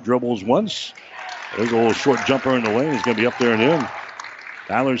elbow. Dribbles once. There's a little short jumper in the lane. He's going to be up there and in.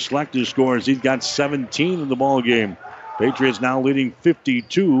 Tyler Slechta scores. He's got 17 in the ball game. Patriots now leading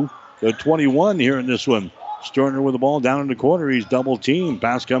 52-21 here in this one. Sterner with the ball down in the corner. He's double teamed.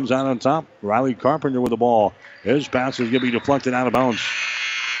 Pass comes out on top. Riley Carpenter with the ball. His pass is going to be deflected out of bounds.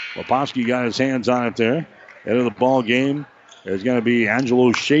 Leposki got his hands on it there. Head of the ball game. There's going to be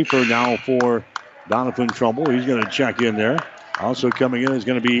Angelo Schaefer now for Doniphan Trumbull. He's going to check in there. Also coming in is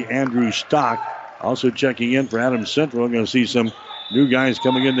going to be Andrew Stock. Also checking in for Adams Central. I'm going to see some new guys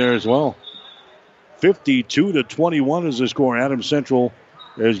coming in there as well. 52-21 is the score. Adams Central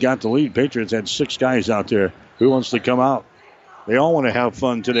has got the lead. Patriots had 6 guys out there. Who wants to come out? They all want to have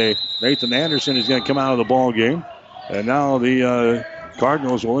fun today. Nathan Anderson is going to come out of the ball game. And now the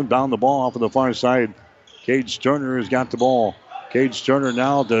Cardinals will inbound the ball off of the far side. Cade Turner has got the ball. Cade Turner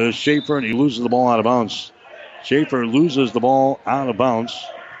now to Schaefer, and he loses the ball out of bounds. Schaefer loses the ball out of bounds.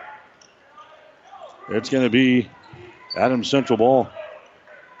 It's going to be Adams Central ball.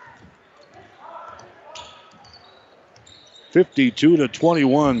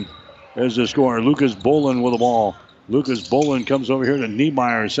 52-21 is the score. Lucas Bolin with the ball. Lucas Bolin comes over here to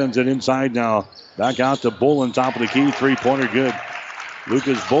Niemeyer, sends it inside now. Back out to Bolin, top of the key, three-pointer good.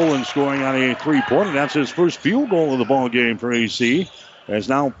 Lucas Bolin scoring on a three-pointer. That's his first field goal of the ball game for AC. It's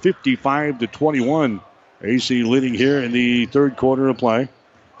now 55-21. AC leading here in the third quarter of play.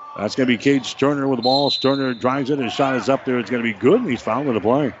 That's going to be Cade Sterner with the ball. Sterner drives it. His shot is up there. It's going to be good, and he's fouled in the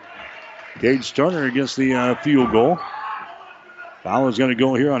play. Cade Sterner against the field goal. Foul is going to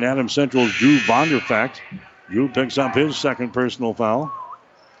go here on Adams Central's Drew Vonderfecht. Drew picks up his second personal foul.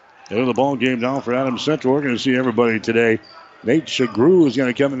 Into the ball game now for Adams Central. We're going to see everybody today. Nate Shagru is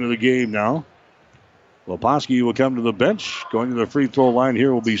going to come into the game now. Leposki will come to the bench. Going to the free throw line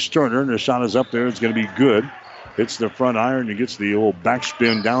here will be Sterner, and the shot is up there. It's going to be good. Hits the front iron and gets the old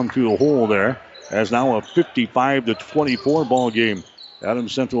backspin down through the hole there. As now a 55-24 ball game.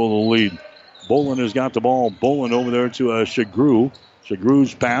 Adams Central the lead. Bolin has got the ball. Bolin over there to Shagru.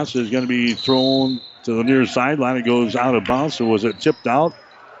 Shagru's pass is going to be thrown to the near sideline. It goes out of bounds. So was it tipped out?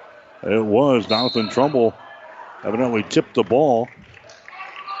 It was. Doniphan Trumbull evidently tipped the ball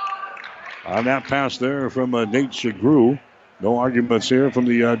on that pass there from Nate Shagru. No arguments here from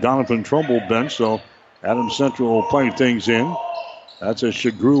the Doniphan Trumbull bench. So Adams Central will play things in. That's a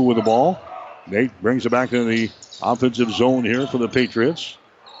Shagru with the ball. Nate brings it back into the offensive zone here for the Patriots.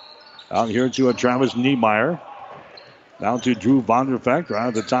 Out here to Travis Niemeyer. Down to Drew Vonderfecht right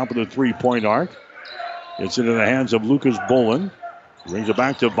at the top of the three-point arc. It's into the hands of Lucas Bolin. Brings it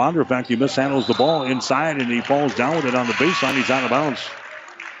back to Vonderfecht. He mishandles the ball inside, and he falls down with it on the baseline. He's out of bounds.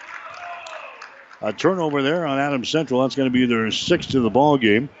 A turnover there on Adams Central. That's going to be their 6th of the ball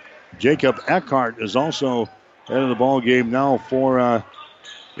game. Jacob Eckhart is also head of the ball game now for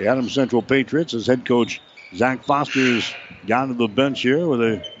the Adams Central Patriots as head coach Zach Foster's gone to the bench here with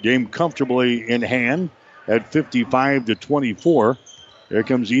a game comfortably in hand at 55-24. Here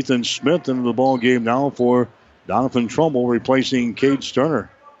comes Ethan Smith into the ball game now for Doniphan Trumbull replacing Cade Sterner.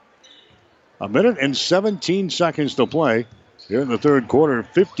 1 minute and 17 seconds to play here in the third quarter.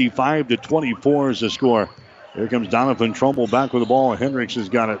 55-24 is the score. Here comes Doniphan Trumbull back with the ball. Hendricks has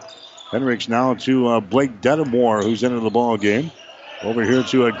got it. Hendricks now to Blake Dedamore, who's into the ball game. Over here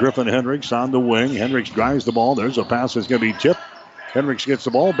to Griffin Hendricks on the wing. Hendricks drives the ball. There's a pass that's going to be tipped. Hendricks gets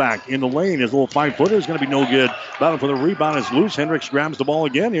the ball back in the lane. His little 5-footer is going to be no good. Battle for the rebound is loose. Hendricks grabs the ball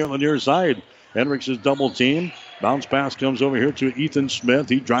again here on the near side. Hendricks is double teamed. Bounce pass comes over here to Ethan Smith.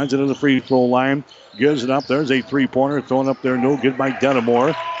 He drives it to the free throw line. Gives it up. There's a three-pointer thrown up there. No good by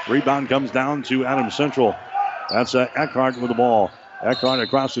Dedamore. Rebound comes down to Adams Central. That's Eckhart with the ball. Eckhart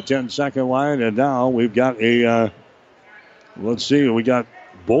across the 10-second line. And now we've got a... let's see. We got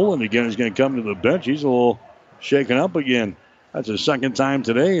Bolin again. He's going to come to the bench. He's a little shaken up again. That's the second time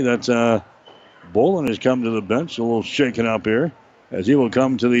today that Bolin has come to the bench. A little shaken up here as he will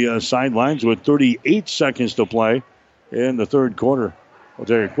come to the sidelines with 38 seconds to play in the third quarter. We'll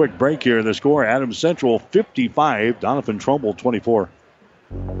take a quick break here. The score, Adams Central 55, Doniphan Trumbull 24.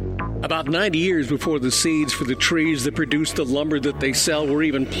 About 90 years before the seeds for the trees that produce the lumber that they sell were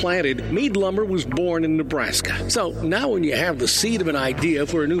even planted, Meade Lumber was born in Nebraska. So now when you have the seed of an idea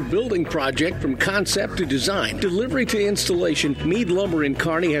for a new building project from concept to design, delivery to installation, Meade Lumber in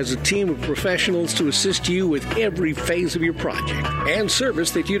Kearney has a team of professionals to assist you with every phase of your project and service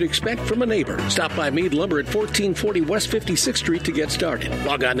that you'd expect from a neighbor. Stop by Meade Lumber at 1440 West 56th Street to get started.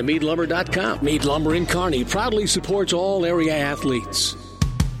 Log on to MeadeLumber.com. Meade Lumber in Kearney proudly supports all area athletes.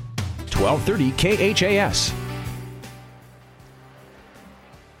 1230 KHAS.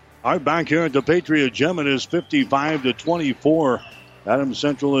 All right, back here at the Patriot Gym, it is 55-24. Adams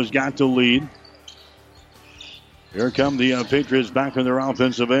Central has got the lead. Here come the Patriots back in their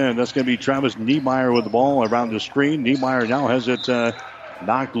offensive end. That's going to be Travis Niemeyer with the ball around the screen. Niemeyer now has it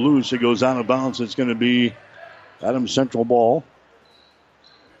knocked loose. It goes out of bounds. It's going to be Adams Central ball.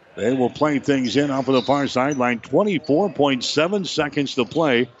 They will play things in off of the far sideline. 24.7 seconds to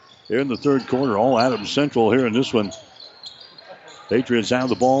play here in the third quarter. All Adams Central here in this one. Patriots have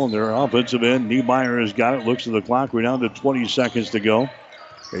the ball in their offensive end. Niemeyer has got it. Looks at the clock. We're down to 20 seconds to go.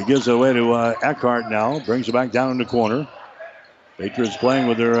 He gives it away to Eckhart now. Brings it back down in the corner. Patriots playing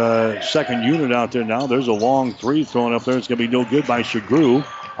with their second unit out there now. There's a long three thrown up there. It's going to be no good by Shagru.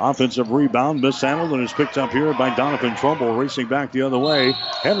 Offensive rebound, mishandled, and is picked up here by Doniphan Trumbull, racing back the other way.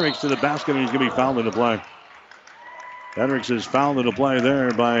 Hendricks to the basket, and he's going to be fouled in the play. Hendricks is fouled in the play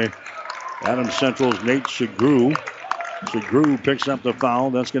there by Adams Central's Nate Shagru. Shagru picks up the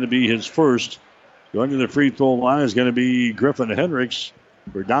foul. That's going to be his first. Going to the free throw line is going to be Griffin Hendricks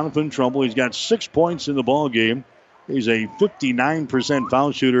for Doniphan Trumbull. He's got 6 points in the ball game. He's a 59%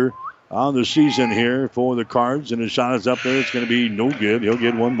 foul shooter on the season here for the Cards, and his shot is up there. It's going to be no good. He'll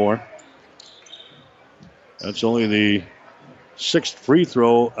get one more. That's only the 6th free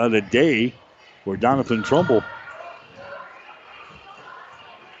throw of the day for Doniphan Trumbull.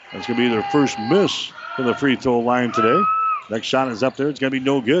 That's going to be their first miss from the free throw line today. Next shot is up there. It's going to be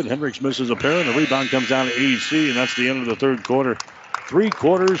no good. Hendricks misses a pair, and the rebound comes down to AEC, and that's the end of the third quarter. 3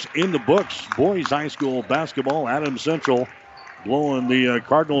 quarters in the books. Boys High School basketball. Adams Central blowing the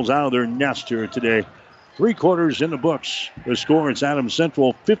Cardinals out of their nest here today. 3 quarters in the books. The score is Adams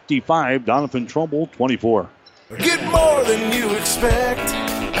Central 55, Doniphan Trumbull 24. Get more than you expect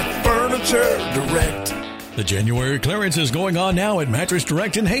at Furniture Direct. The January clearance is going on now at Mattress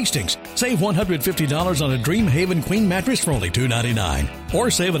Direct in Hastings. Save $150 on a Dream Haven Queen mattress for only $299.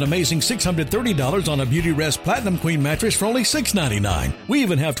 Or save an amazing $630 on a Beauty Rest Platinum Queen mattress for only $699. We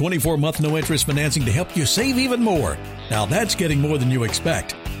even have 24-month no-interest financing to help you save even more. Now that's getting more than you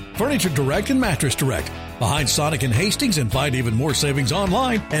expect. Furniture Direct and Mattress Direct. Behind Sonic in Hastings, and find even more savings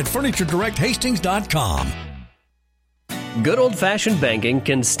online at FurnitureDirectHastings.com. Good old-fashioned banking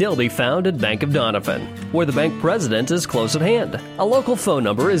can still be found at Bank of Doniphan, where the bank president is close at hand. A local phone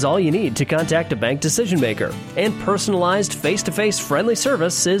number is all you need to contact a bank decision maker, and personalized face-to-face friendly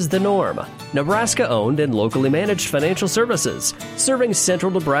service is the norm. Nebraska-owned and locally managed financial services, serving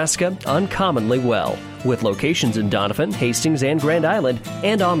central Nebraska uncommonly well, with locations in Doniphan, Hastings, and Grand Island,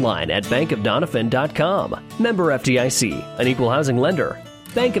 and online at bankofdoniphan.com. Member FDIC, an equal housing lender.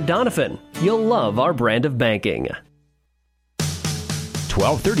 Bank of Doniphan. You'll love our brand of banking.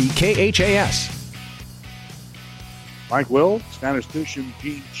 1230 KHAS. Mike Will, statistician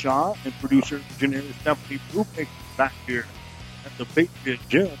Gene Shaw, and producer engineer Stephanie Brubaker back here at the Patriot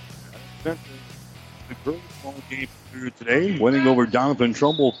Gym. The girls' ball game here today, winning over Doniphan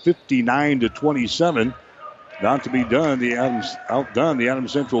Trumbull 59-27. Not to be done. The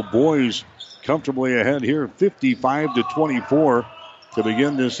Adams Central boys comfortably ahead here, 55-24 to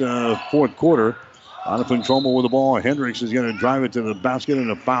begin this fourth quarter. Doniphan Trumbull with the ball. Hendricks is going to drive it to the basket,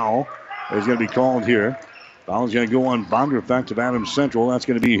 and a foul is going to be called here. Foul is going to go on Bonderfect of Adams Central. That's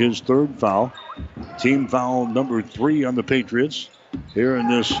going to be his third foul. Team foul number 3 on the Patriots here in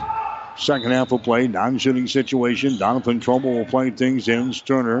this second half of play. Non-shooting situation. Doniphan Trumbull will play things in.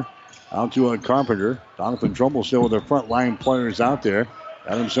 Sterner out to a Carpenter. Doniphan Trumbull still with their front line players out there.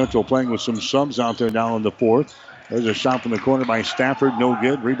 Adams Central playing with some subs out there now in the fourth. There's a shot from the corner by Stafford. No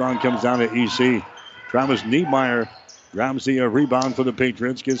good. Rebound comes down to EC. Travis Niemeyer grabs the rebound for the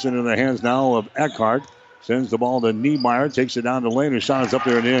Patriots. Gets it into the hands now of Eckhart. Sends the ball to Niemeyer. Takes it down the lane. His shot is up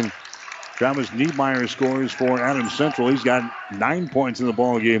there and in. Travis Niemeyer scores for Adams Central. He's got 9 points in the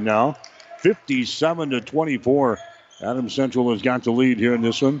ball game now. 57-24. Adams Central has got the lead here in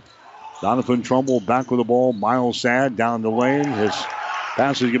this one. Doniphan Trumbull back with the ball. Miles Sad down the lane. His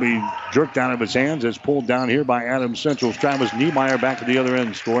pass is going to be jerked out of his hands. It's pulled down here by Adams Central's Travis Niemeyer back at the other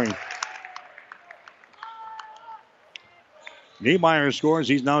end scoring. Niemeyer scores.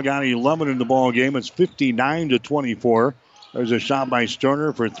 He's now got 11 in the ball game. It's 59-24. There's a shot by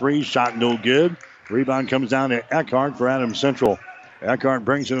Sterner for 3. Shot no good. Rebound comes down to Eckhart for Adams Central. Eckhart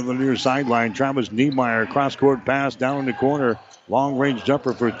brings it to the near sideline. Travis Niemeyer, cross-court pass down in the corner. Long-range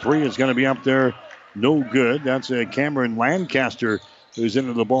jumper for 3. It's going to be up there. No good. That's a Cameron Lancaster who's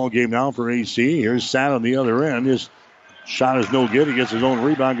into the ball game now for AC. Here's Sad on the other end. His shot is no good. He gets his own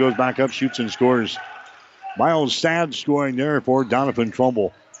rebound, goes back up, shoots and scores. Miles Sad scoring there for Doniphan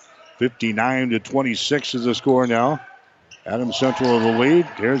Trumbull. 59-26 is the score now. Adams Central of the lead.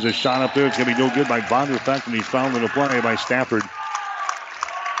 Here's a shot up there. It's going to be no good by Bonderfect, and he's fouled in the play by Stafford.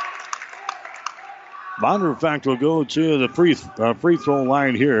 Bonderfect will go to the free throw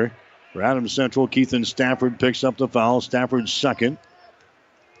line here for Adams Central. Keithan Stafford picks up the foul. Stafford's second.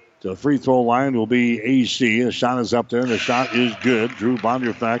 The free throw line will be AC. The shot is up there, and the shot is good. Drew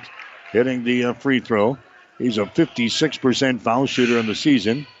Bonderfect hitting the free throw. He's a 56% foul shooter in the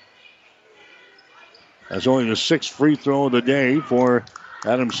season. That's only the 6th free throw of the day for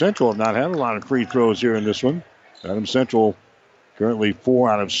Adams Central. Have not had a lot of free throws here in this one. Adams Central Currently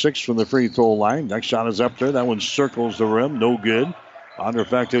 4 out of 6 from the free throw line. Next shot is up there. That one circles the rim. No good.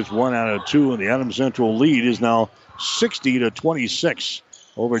 Vanderfect is 1 out of 2, and the Adams Central lead is now 60-26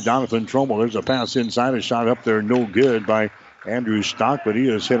 over Doniphan Trumbull. There's a pass inside. A shot up there. No good by Andrew Stock, but he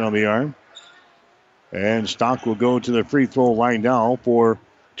is hit on the arm. And Stock will go to the free throw line now for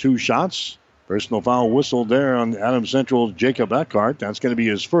 2 shots. Personal foul whistled there on Adams Central's Jacob Eckhart. That's going to be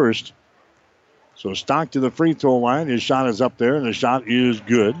his first. So Stock to the free throw line. His shot is up there, and the shot is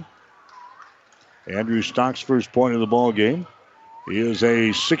good. Andrew Stock's first point of the ball game. He is a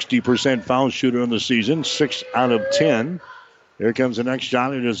 60% foul shooter in the season, 6 out of 10. Here comes the next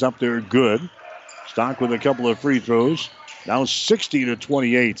shot. It is up there, good. Stock with a couple of free throws. Now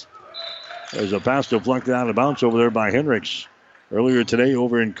 60-28. There's a pass deflected out of bounds over there by Hendricks. Earlier today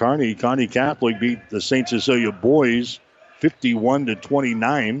over in Kearney, Kearney Catholic beat the St. Cecilia boys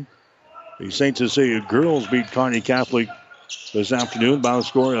 51-29. The St. Cecilia girls beat Kearney Catholic this afternoon by a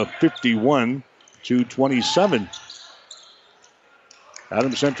score of 51-27.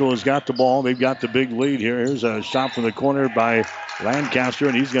 Adams Central has got the ball. They've got the big lead here. Here's a shot from the corner by Lancaster,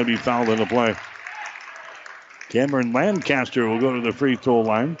 and he's going to be fouled in the play. Cameron Lancaster will go to the free throw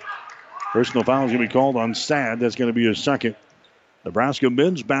line. Personal foul is going to be called on Sad. That's going to be his second. Nebraska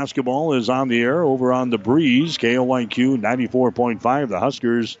men's basketball is on the air over on the Breeze. KOIQ 94.5. The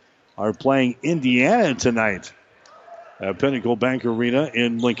Huskers are playing Indiana tonight at Pinnacle Bank Arena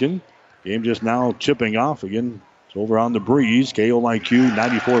in Lincoln. Game just now chipping off again. It's over on the Breeze. KOIQ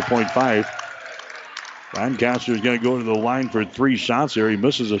 94.5. Lancaster is going to go to the line for 3 shots here. He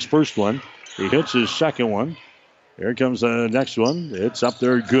misses his first one. He hits his second one. Here comes the next one. It's up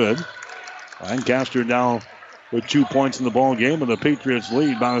there, good. Lancaster now with 2 points in the ball game, and the Patriots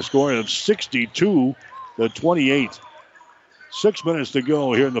lead by a score of 62-28. 6 minutes to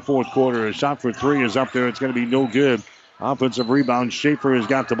go here in the fourth quarter. A shot for 3 is up there. It's going to be no good. Offensive rebound. Schaefer has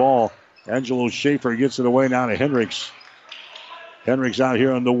got the ball. Angelo Schaefer gets it away now to Hendricks. Hendricks out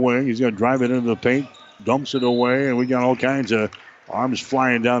here on the wing. He's going to drive it into the paint, dumps it away, and we got all kinds of arms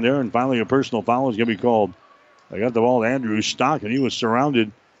flying down there. And finally, a personal foul is going to be called. They got the ball to Andrew Stock, and he was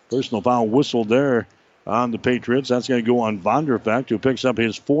surrounded. Personal foul whistled there on the Patriots. That's going to go on Vanderfect, who picks up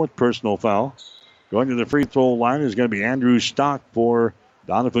his 4th personal foul. Going to the free throw line is going to be Andrew Stock for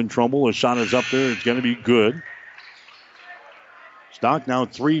Doniphan Trumbull. A shot is up there. It's going to be good. Stock now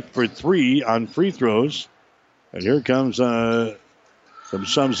 3 for 3 on free throws. And here comes some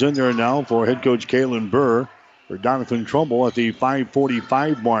subs in there now for head coach Kalen Burr for Doniphan Trumbull at the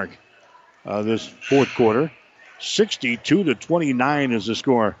 5:45 mark this fourth quarter. 62-29 is the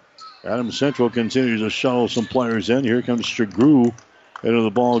score. Adams Central continues to shuttle some players in. Here comes Shagru into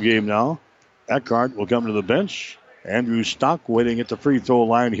the ball game now. Eckhart will come to the bench. Andrew Stock waiting at the free throw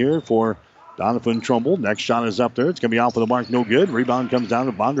line here for Doniphan Trumbull. Next shot is up there. It's going to be off of the mark. No good. Rebound comes down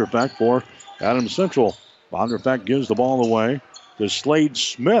to Vanderfect for Adams Central. Vanderfect gives the ball away to Slade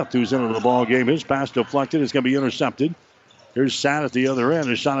Smith, who's into the ball game. His pass deflected. It's going to be intercepted. Here's Sad at the other end.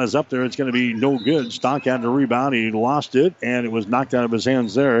 His shot is up there. It's going to be no good. Stock had the rebound. He lost it, and it was knocked out of his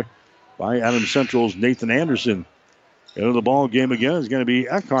hands there by Adams Central's Nathan Anderson. Into the ball game again is going to be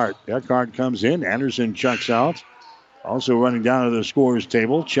Eckhart. Eckhart comes in. Anderson checks out. Also running down to the scorer's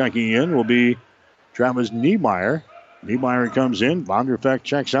table, checking in, will be Travis Niemeyer. Niemeyer comes in. Vanderfect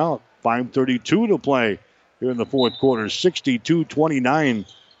checks out. 5:32 to play here in the fourth quarter. 62-29.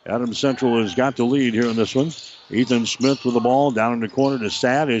 Adams Central has got the lead here in this one. Ethan Smith with the ball down in the corner to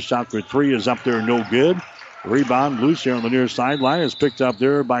Sad. His shot for 3 is up there, no good. Rebound loose here on the near sideline is picked up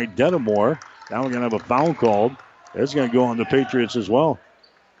there by Dedamore. Now we're going to have a foul called. It's going to go on the Patriots as well.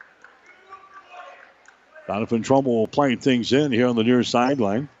 Doniphan Trumbull will play things in here on the near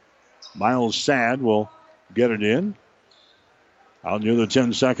sideline. Miles Sad will get it in. Out near the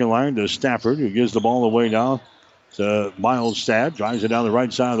 10-second line to Stafford, who gives the ball away now to Miles Sad. Drives it down the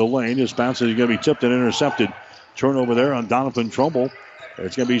right side of the lane. His pass is going to be tipped and intercepted. Turnover there on Doniphan Trumbull.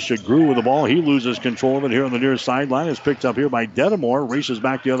 It's going to be Shagru with the ball. He loses control of it here on the near sideline. It's picked up here by Dedamore. Races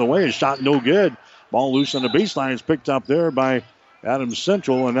back the other way. His shot no good. Ball loose on the baseline. It's picked up there by Adams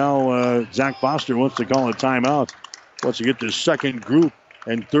Central. And now Zach Foster wants to call a timeout. Wants to get the second group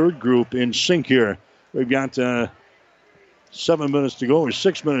and third group in sync here. We've got 7 minutes to go, or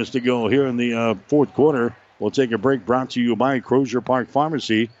 6 minutes to go here in the fourth quarter. We'll take a break, brought to you by Crozier Park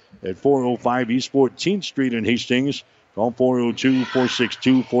Pharmacy at 405 East 14th Street in Hastings. Call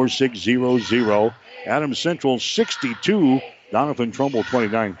 402-462-4600. Adams Central 62, Doniphan Trumbull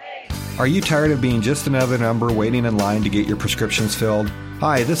 29. Are you tired of being just another number waiting in line to get your prescriptions filled?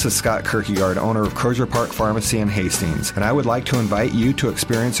 Hi, this is Scott Kierkegaard, owner of Crozier Park Pharmacy in Hastings, and I would like to invite you to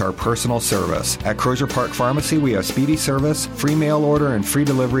experience our personal service. At Crozier Park Pharmacy, we have speedy service, free mail order, and free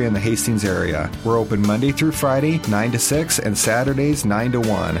delivery in the Hastings area. We're open Monday through Friday, 9 to 6, and Saturdays, 9 to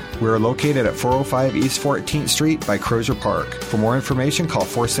 1. We are located at 405 East 14th Street by Crozier Park. For more information, call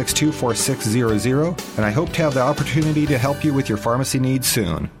 462-4600, and I hope to have the opportunity to help you with your pharmacy needs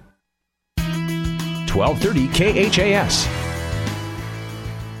soon. 1230 KHAS.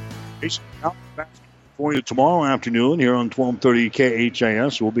 For you tomorrow afternoon here on 1230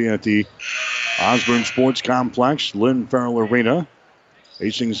 KHAS. We'll be at the Osborne Sports Complex, Lynn Farrell Arena.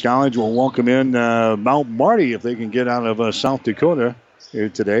 Hastings College will welcome in Mount Marty if they can get out of South Dakota here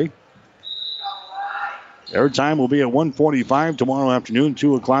today. Their time will be at 1:45 tomorrow afternoon,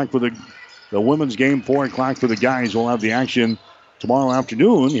 2 o'clock for the women's game, 4 o'clock for the guys. We'll have the action tomorrow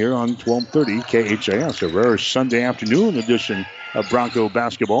afternoon here on 1230 KHAS. A rare Sunday afternoon edition of Bronco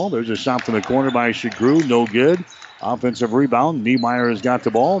basketball. There's a shot from the corner by Shagru. No good. Offensive rebound. Niemeyer has got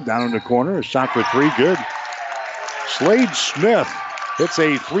the ball down in the corner. A shot for 3. Good. Slade Smith hits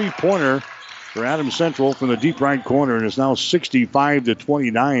a 3-pointer for Adams Central from the deep right corner, and it's now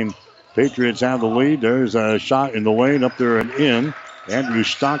 65-29. Patriots have the lead. There's a shot in the lane up there and in. Andrew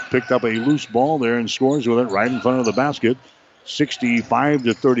Stock picked up a loose ball there and scores with it right in front of the basket.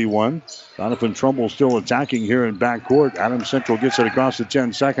 65-31. Doniphan Trumbull still attacking here in backcourt. Adams Central gets it across the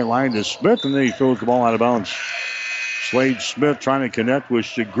 10-second line to Smith, and then he throws the ball out of bounds. Slade Smith trying to connect with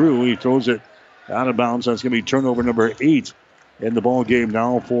Shagru. He throws it out of bounds. That's going to be turnover number 8 in the ball game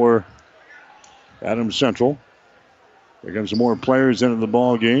now for Adams Central. There comes some more players into the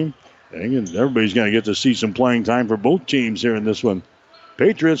ball game. And everybody's going to get to see some playing time for both teams here in this one.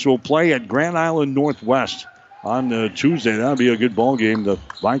 Patriots will play at Grand Island Northwest on Tuesday. That'll be a good ball game. The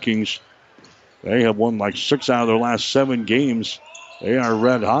Vikings, they have won like 6 out of their last 7 games. They are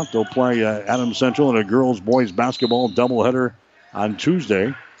red hot. They'll play Adams Central in a girls-boys basketball doubleheader on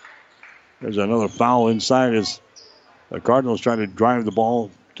Tuesday. There's another foul inside as the Cardinals trying to drive the ball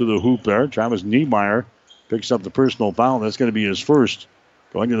to the hoop there. Travis Niemeyer picks up the personal foul. That's going to be his first.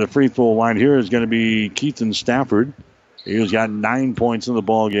 Going to the free throw line here is going to be Keaton Stafford. He's got 9 points in the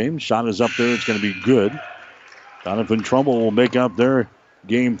ball game. Shot is up there. It's going to be good. Doniphan Trumbull will make up their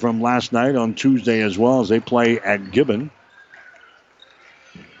game from last night on Tuesday as well as they play at Gibbon.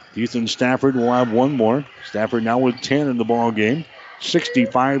 Ethan Stafford will have one more. Stafford now with 10 in the ball game.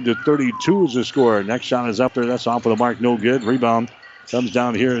 65-32 is the score. Next shot is up there. That's off of the mark. No good. Rebound comes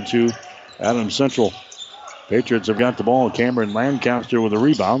down here to Adams Central. Patriots have got the ball. Cameron Lancaster with a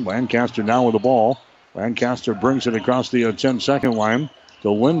rebound. Lancaster now with the ball. Lancaster brings it across the 10-second line to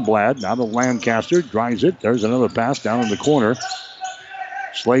Lindblad. Now to Lancaster. Drives it. There's another pass down in the corner.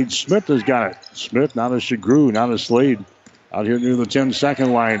 Slade Smith has got it. Smith now to Shagru. Now to Slade. Out here near the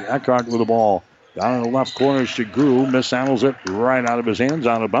 10-second line. Eckhart with the ball. Down in the left corner, Shagru mishandles it right out of his hands,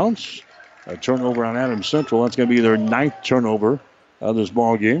 out of bounds. A turnover on Adams Central. That's going to be their 9th turnover of this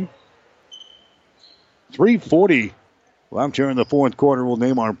ball game. 3:40 left here in the 4th quarter. We'll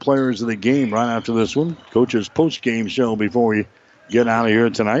name our players of the game right after this one. Coach's post-game show before we get out of here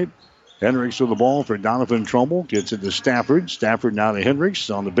tonight. Hendricks with the ball for Doniphan Trumbull. Gets it to Stafford. Stafford now to Hendricks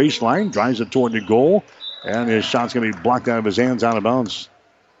on the baseline. Drives it toward the goal. And his shot's going to be blocked out of his hands, out of bounds.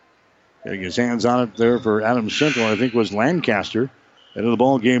 Getting his hands on it there for Adams Central, I think, was Lancaster. Into the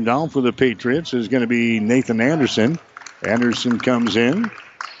ball game down for the Patriots is going to be Nathan Anderson. Anderson comes in.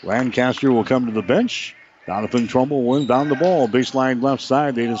 Lancaster will come to the bench. Doniphan Trumbull will inbound the ball. Baseline left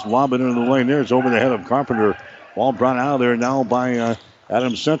side. They just lob it into the lane there. It's over the head of Carpenter. Ball brought out of there now by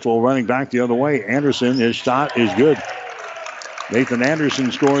Adams Central, running back the other way. Anderson, his shot is good. Nathan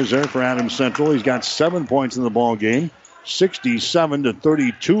Anderson scores there for Adams Central. He's got 7 points in the ball game.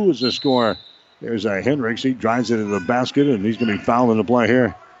 67-32 is the score. There's Hendricks. He drives it into the basket, and he's going to be fouled in the play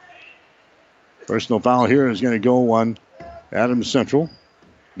here. Personal foul here is going to go on Adams Central.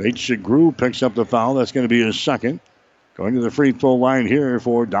 Nate Shagru picks up the foul. That's going to be his second. Going to the free throw line here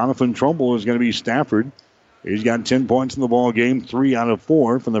for Doniphan Trumbull is going to be Stafford. He's got 10 points in the ball game, 3 out of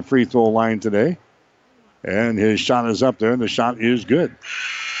 4 from the free throw line today. And his shot is up there, and the shot is good.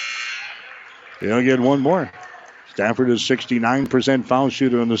 He'll get one more. Stafford is 69% foul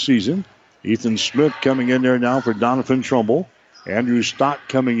shooter in the season. Ethan Smith coming in there now for Doniphan Trumbull. Andrew Stott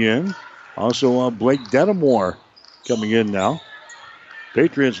coming in. Also Blake Dedamore coming in now.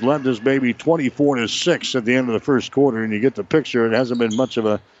 Patriots led this baby 24-6 at the end of the first quarter, and you get the picture. It hasn't been much of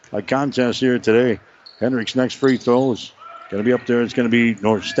a contest here today. Hendricks' next free throw is going to be up there. It's going to be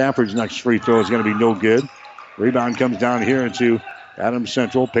Stafford's next free throw is going to be no good. Rebound comes down here to Adams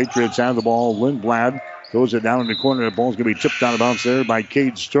Central. Patriots have the ball. Lindblad Throws it down in the corner. The ball's going to be tipped out of bounds there by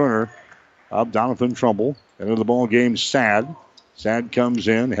Cade Sterner of Doniphan Trumbull. Into the ball game, Sad. Sad comes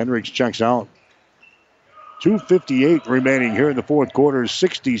in. Hendricks checks out. 2:58 remaining here in the fourth quarter.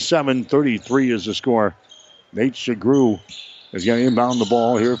 67-33 is the score. Nate Shagru is going to inbound the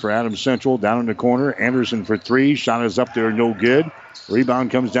ball here for Adams Central. Down in the corner. Anderson for three. Shot is up there. No good.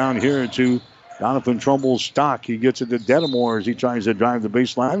 Rebound comes down here to Doniphan Trumbull's Stock. He gets it to Dedamore as he tries to drive the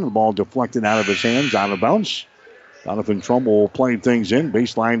baseline. The ball deflected out of his hands, out of bounds. Doniphan Trumbull playing things in.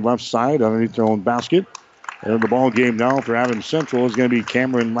 Baseline left side underneath their own basket. And the ball game now for Adams Central is going to be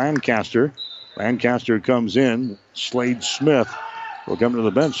Cameron Lancaster. Lancaster comes in. Slade Smith will come to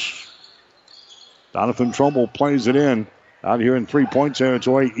the bench. Doniphan Trumbull plays it in. Out here in three-point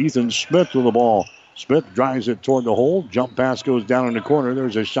territory, Ethan Smith with the ball. Smith drives it toward the hole. Jump pass goes down in the corner.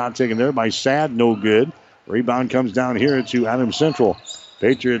 There's a shot taken there by Sad. No good. Rebound comes down here to Adams Central.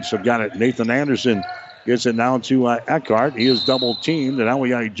 Patriots have got it. Nathan Anderson gets it now to Eckhart. He is double teamed. And now we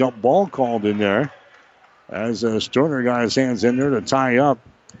got a jump ball called in there. As Sterner got his hands in there to tie up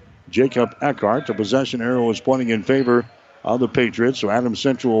Jacob Eckhart. The possession arrow is pointing in favor of the Patriots. So Adams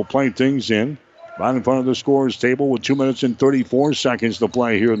Central will play things in. Right in front of the scorer's table with 2 minutes and 34 seconds to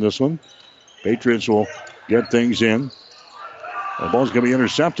play here in this one. Patriots will get things in. The ball's going to be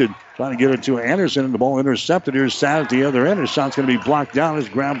intercepted. Trying to get it to Anderson, and the ball intercepted. Here's Sad at the other end. His shot's going to be blocked down. It's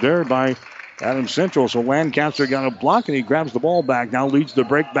grabbed there by Adams Central. So Lancaster got a block, and he grabs the ball back. Now leads the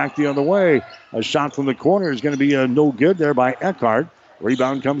break back the other way. A shot from the corner is going to be no good there by Eckhart.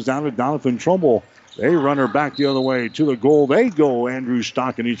 Rebound comes down to Doniphan Trumbull. They run her back the other way. To the goal they go. Andrew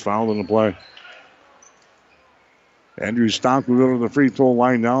Stock, and he's fouled in the play. Andrew Stock will go to the free throw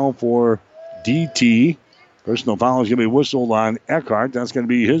line now for DT. Personal foul is going to be whistled on Eckhart. That's going to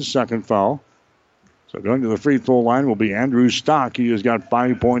be his second foul. So going to the free throw line will be Andrew Stock. He has got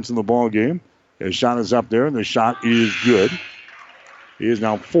 5 points in the ball game. His shot is up there, and the shot is good. He is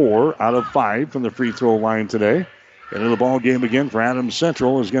now 4 out of 5 from the free throw line today. Into the ball game again for Adams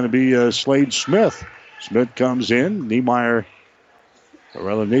Central is going to be Slade Smith. Smith comes in. Nathan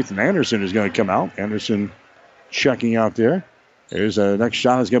Anderson is going to come out. Anderson checking out there. There's the next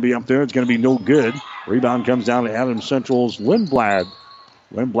shot is going to be up there. It's going to be no good. Rebound comes down to Adams Central's Lindblad.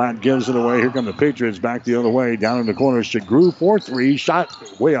 Lindblad gives it away. Here come the Patriots back the other way. Down in the corner, Shagru 4-3.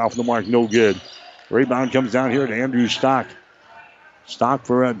 Shot way off the mark. No good. Rebound comes down here to Andrew Stock. Stock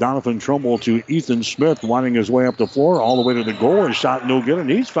for Doniphan Trumbull to Ethan Smith, winding his way up the floor all the way to the goal. His shot no good, and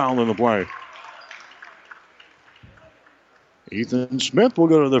he's fouled in the play. Ethan Smith will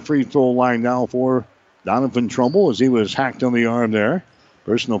go to the free throw line now for Doniphan Trumbull as he was hacked on the arm there.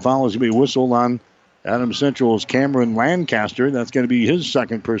 Personal foul is going to be whistled on Adams Central's Cameron Lancaster. That's going to be his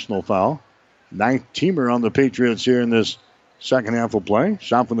second personal foul. 9th teamer on the Patriots here in this second half of play.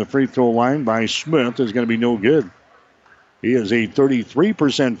 Shot from the free throw line by Smith is going to be no good. He is a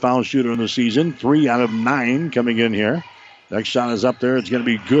 33% foul shooter in the season. 3 out of 9 coming in here. Next shot is up there. It's going to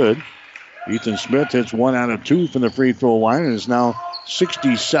be good. Ethan Smith hits 1 out of 2 from the free throw line and is now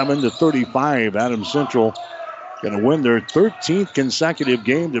 67-35. Adams Central going to win their 13th consecutive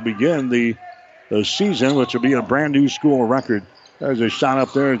game to begin the season, which will be a brand new school record. There's a shot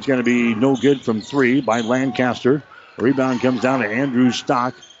up there. It's going to be no good from 3 by Lancaster. Rebound comes down to Andrew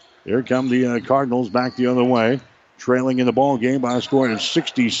Stock. Here come the Cardinals back the other way. Trailing in the ball game by a score of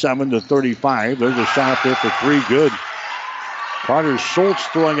 67-35. There's a shot up there for 3. Good. Carter Schultz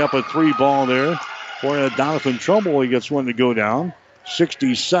throwing up a 3 ball there for Doniphan Trumbull. He gets one to go down.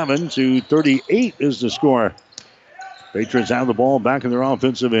 67-38 is the score. Patriots have the ball back in their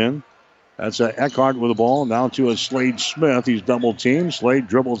offensive end. That's Eckhart with the ball. Now to a Slade Smith. He's double teamed. Slade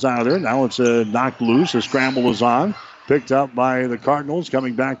dribbles out of there. Now it's knocked loose. A scramble is on. Picked up by the Cardinals.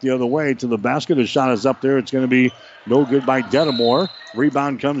 Coming back the other way to the basket. The shot is up there. It's going to be no good by Dedamore.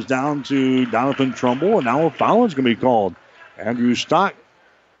 Rebound comes down to Doniphan Trumbull. And now a foul is going to be called. Andrew Stock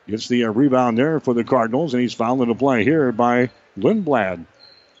gets the rebound there for the Cardinals. And he's fouled into play here by Lindblad.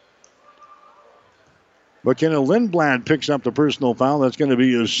 McKenna Lindblad picks up the personal foul. That's going to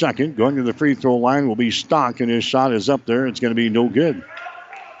be his second. Going to the free throw line will be Stock, and his shot is up there. It's going to be no good.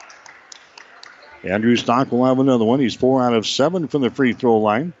 Andrew Stock will have another one. He's 4 out of 7 from the free throw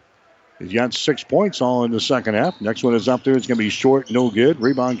line. He's got 6 points all in the second half. Next one is up there. It's going to be short, no good.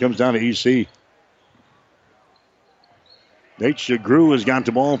 Rebound comes down to EC. Nate Shagru has got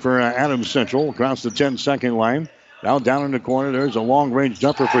the ball for Adams Central across the 10-second line. Now down in the corner, there's a long-range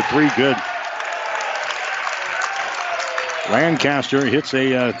jumper for 3, good. Lancaster hits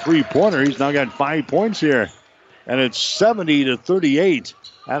a 3-pointer. He's now got 5 points here. And it's 70-38.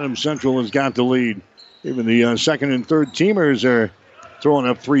 Adams Central has got the lead. Even the second and third teamers are throwing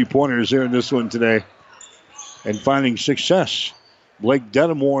up 3-pointers here in this one today. and finding success. Blake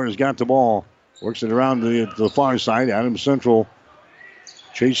Dedamore has got the ball. Works it around the far side. Adams Central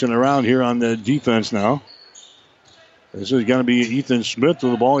chasing around here on the defense now. This is going to be Ethan Smith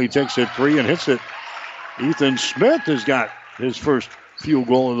with the ball. He takes it 3 and hits it. Ethan Smith has got his first field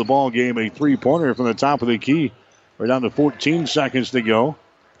goal of the ball game, a 3-pointer from the top of the key. We're down to 14 seconds to go.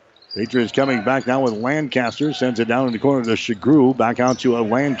 Patriots coming back now with Lancaster. Sends it down in the corner to Shagru. Back out to a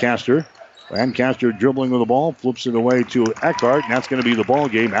Lancaster. Lancaster dribbling with the ball. Flips it away to Eckhart, and that's going to be the ball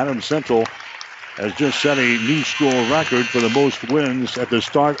game. Adams Central has just set a new school record for the most wins at the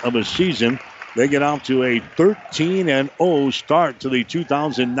start of a season. They get out to a 13-0 start to the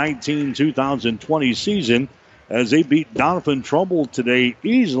 2019-2020 season as they beat Doniphan Trumbull today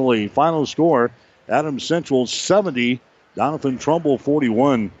easily. Final score, Adams Central 70, Doniphan Trumbull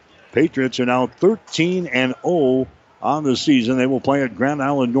 41. Patriots are now 13-0 on the season. They will play at Grand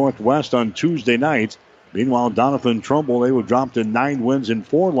Island Northwest on Tuesday night. Meanwhile, Doniphan Trumbull, they will drop to 9 wins and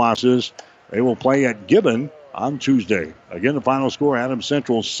 4 losses. They will play at Gibbon on Tuesday. Again, the final score, Adams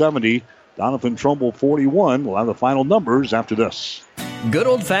Central 70, Doniphan Trumbull 41. We'll have the final numbers after this. Good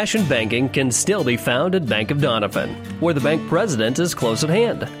old-fashioned banking can still be found at Bank of Doniphan, where the bank president is close at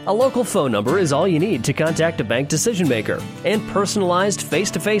hand. A local phone number is all you need to contact a bank decision maker, and personalized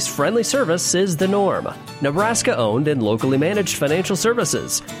face-to-face friendly service is the norm. Nebraska-owned and locally managed financial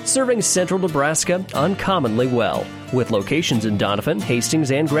services, serving central Nebraska uncommonly well, with locations in Doniphan,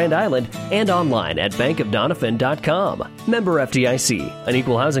 Hastings, and Grand Island, and online at bankofdoniphan.com. Member FDIC, an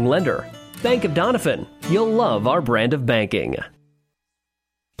equal housing lender. Bank of Doniphan. You'll love our brand of banking.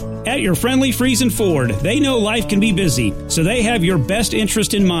 At your friendly Friesen Ford, they know life can be busy, so they have your best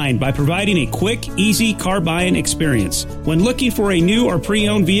interest in mind by providing a quick, easy car buying experience. When looking for a new or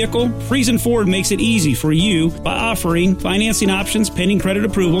pre-owned vehicle, Friesen Ford makes it easy for you by offering financing options pending credit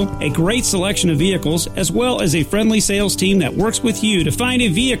approval, a great selection of vehicles, as well as a friendly sales team that works with you to find a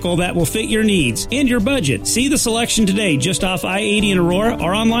vehicle that will fit your needs and your budget. See the selection today just off I-80 in Aurora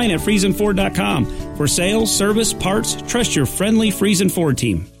or online at FriesenFord.com. For sales, service, parts, trust your friendly Friesen Ford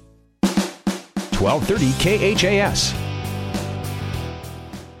team. 1230 KHAS.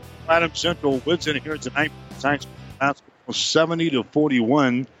 Adams Central wins it here tonight. Science basketball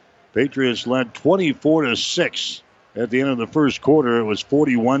 70-41. Patriots led 24-6 at the end of the first quarter. It was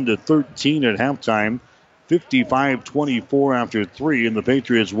 41-13 at halftime. 55-24 after 3, and the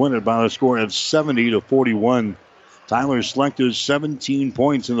Patriots win it by a score of 70-41. Tyler Slechta's 17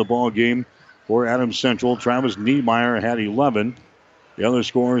 points in the ball game for Adams Central. Travis Niemeyer had 11. The other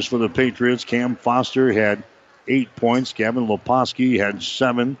scorers for the Patriots, Cam Foster had 8 points. Gavin Leposki had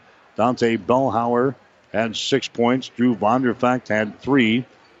 7. Dante Bellhauer had 6 points. Drew Vonderfecht had 3.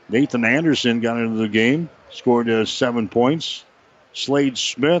 Nathan Anderson got into the game, scored 7 points. Slade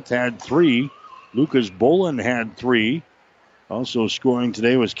Smith had 3. Lucas Bolin had 3. Also scoring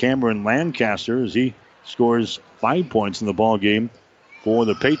today was Cameron Lancaster as he scores 5 points in the ball game for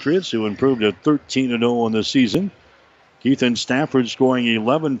the Patriots, who improved to 13-0 in the season. Keithan Stafford scoring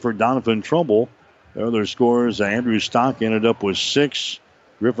 11 for Doniphan Trumbull. The other scorers, Andrew Stock ended up with 6.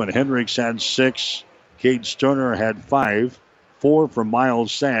 Griffin Hendricks had 6. Cade Sterner had 5. 4 for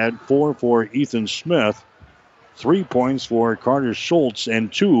Miles Sadd. 4 for Ethan Smith. 3 points for Carter Schultz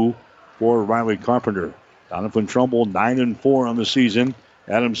and 2 for Riley Carpenter. Doniphan Trumbull 9-4 on the season.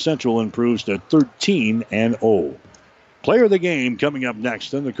 Adams Central improves to 13-0. Player of the game coming up next.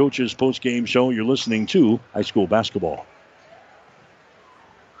 Then the coach's post-game show. You're listening to high school basketball.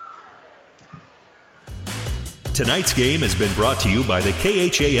 Tonight's game has been brought to you by the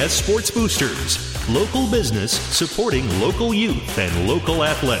KHAS Sports Boosters. Local business supporting local youth and local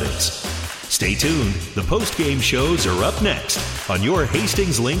athletics. Stay tuned. The post-game shows are up next on your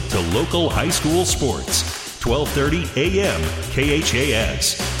Hastings link to local high school sports. 1230 a.m.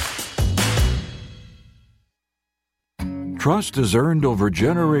 KHAS. Trust is earned over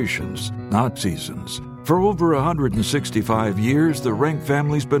generations, not seasons. For over 165 years, the Rank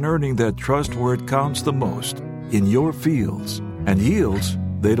family's been earning that trust where it counts the most, in your fields. And yields,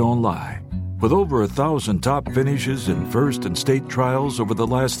 they don't lie. With over 1,000 top finishes in first and state trials over the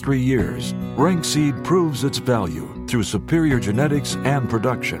last 3 years, Rank Seed proves its value through superior genetics and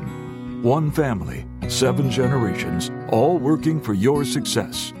production. One family, 7 generations, all working for your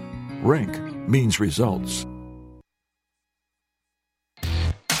success. Rank means results.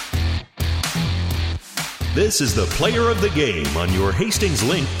 This is the player of the game on your Hastings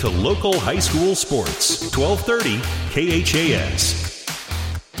link to local high school sports. 1230 KHAS.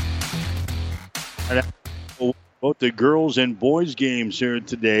 Both the girls and boys games here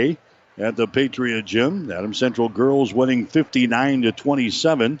today at the Patriot Gym. Adams Central girls winning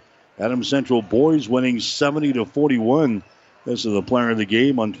 59-27 Adams Central boys winning 70-41. This is the player of the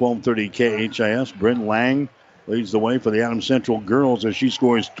game on 1230 KHIS. Bryn Lang leads the way for the Adams Central girls as she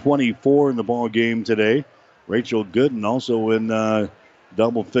scores 24 in the ball game today. Rachel Gooden also in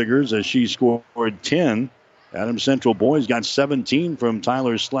double figures as she scored 10. Adams Central boys got 17 from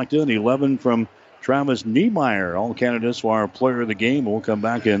Tyler Slechta and 11 from Travis Niemeyer. All candidates for our player of the game. We'll come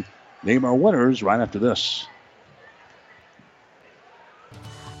back and name our winners right after this.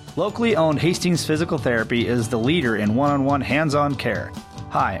 Locally owned Hastings Physical Therapy is the leader in one-on-one hands-on care.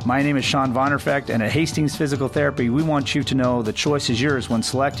 Hi, my name is Sean Vonderfecht, and at Hastings Physical Therapy, we want you to know the choice is yours when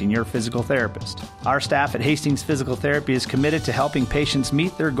selecting your physical therapist. Our staff at Hastings Physical Therapy is committed to helping patients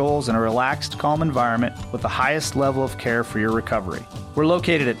meet their goals in a relaxed, calm environment with the highest level of care for your recovery. We're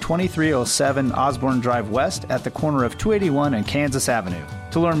located at 2307 Osborne Drive West at the corner of 281 and Kansas Avenue.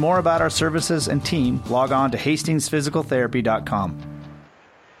 To learn more about our services and team, log on to hastingsphysicaltherapy.com.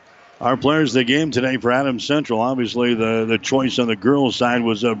 Our players of the game today for Adams Central, obviously the choice on the girls' side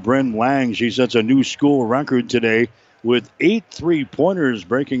was Bryn Lang. She sets a new school record today with 8 3-pointers,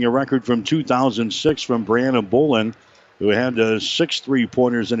 breaking a record from 2006 from Brianna Bolin, who had 6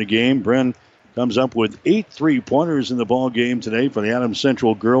 3-pointers in a game. Bryn comes up with 8 3-pointers in the ball game today for the Adams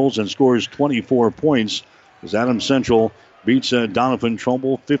Central girls and scores 24 points as Adams Central beats Doniphan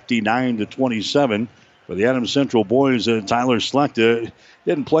Trumbull 59-27. For the Adams Central boys, Tyler Slechta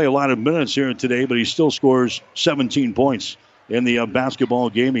didn't play a lot of minutes here today, but he still scores 17 points in the basketball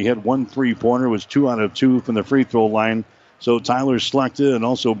game. He had 1 3-pointer, was 2 out of 2 from the free throw line. So Tyler Slechta and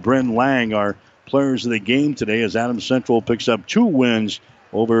also Bryn Lang are players of the game today as Adams Central picks up 2 wins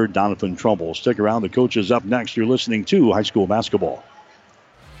over Doniphan Trumbull. Stick around. The coach is up next. You're listening to high school basketball.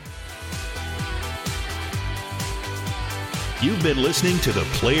 You've been listening to the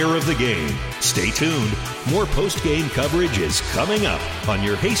Player of the Game. Stay tuned. More post-game coverage is coming up on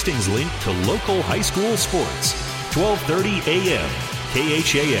your Hastings link to local high school sports. 1230 a.m.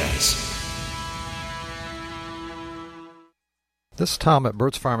 KHAS. This is Tom at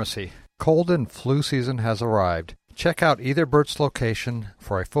Burt's Pharmacy. Cold and flu season has arrived. Check out either Burt's location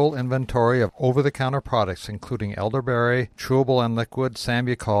for a full inventory of over-the-counter products including elderberry, chewable and liquid,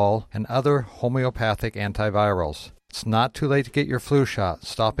 Sambucol, and other homeopathic antivirals. It's not too late to get your flu shot.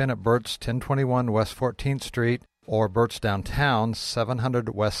 Stop in at Burt's 1021 West 14th Street or Burt's Downtown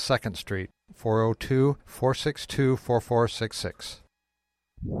 700 West 2nd Street, 402-462-4466.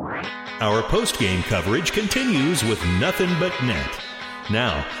 Our post-game coverage continues with Nothing But Net.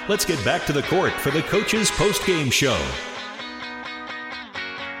 Now, let's get back to the court for the coach's post-game show.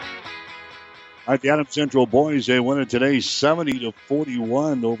 All right, the Adams Central boys, they win it today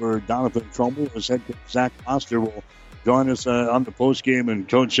 70-41 over Doniphan Trumbull. As head coach Zach Foster will join us on the postgame. And,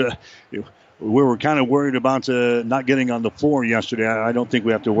 Coach, we were kind of worried about not getting on the floor yesterday. I don't think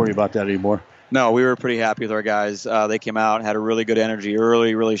we have to worry about that anymore. No, we were pretty happy with our guys. They came out and had a really good energy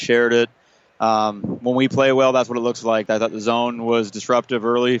early, really shared it. When we play well, that's what it looks like. I thought the zone was disruptive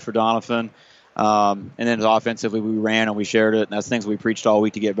early for Doniphan. And then offensively, we ran and we shared it. And that's things we preached all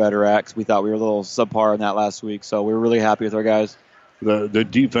week to get better at because we thought we were a little subpar in that last week. So we were really happy with our guys. The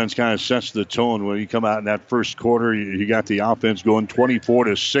defense kind of sets the tone when you come out in that first quarter. You got the offense going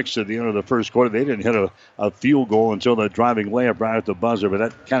 24-6 at the end of the first quarter. They didn't hit a field goal until the driving layup right at the buzzer, but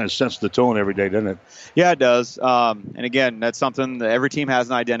that kind of sets the tone every day, doesn't it? Yeah, it does. And again, that's something that every team has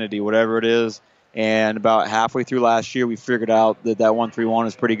an identity, whatever it is. And about halfway through last year, we figured out that 1-3-1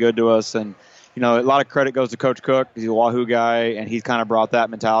 is pretty good to us. And you know, a lot of credit goes to Coach Cook. He's a Wahoo guy, and he's kind of brought that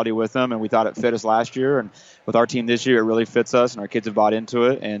mentality with him, and we thought it fit us last year. And with our team this year, it really fits us, and our kids have bought into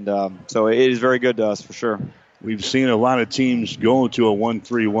it. And so it is very good to us for sure. We've seen a lot of teams go to a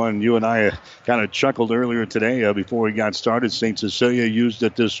 1-3-1. You and I kind of chuckled earlier today before we got started. St. Cecilia used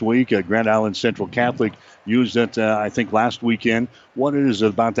it this week. Grand Island Central Catholic used it, I think, last weekend. What is it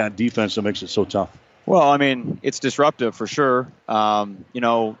about that defense that makes it so tough? Well, I mean, it's disruptive for sure.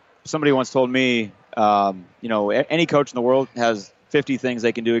 Somebody once told me, any coach in the world has 50 things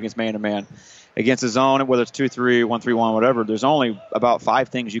they can do against man-to-man. Against a zone, whether it's 2-3, 1-3-1, whatever, there's only about 5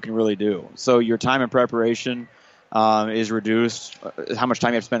 things you can really do. So your time in preparation is reduced, how much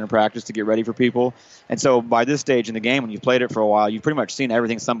time you have to spend in practice to get ready for people. And so by this stage in the game, when you've played it for a while, you've pretty much seen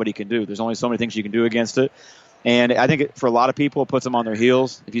everything somebody can do. There's only so many things you can do against it. And I think for a lot of people, it puts them on their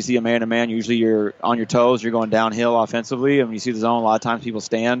heels. If you see a man-to-man, usually you're on your toes, you're going downhill offensively. And when you see the zone, a lot of times people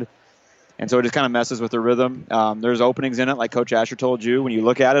stand. And so it just kind of messes with the rhythm. There's openings in it, like Coach Asher told you. When you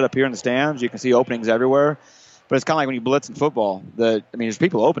look at it up here in the stands, you can see openings everywhere. But it's kind of like when you blitz in football. There's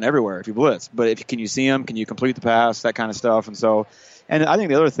people open everywhere if you blitz. But can you see them? Can you complete the pass? That kind of stuff. And I think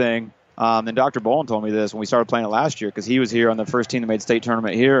the other thing, And Dr. Bolin told me this when we started playing it last year, because he was here on the first team that made state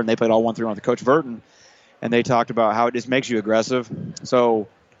tournament here, and they played all 1-3-1 with Coach Burton. And they talked about how it just makes you aggressive. So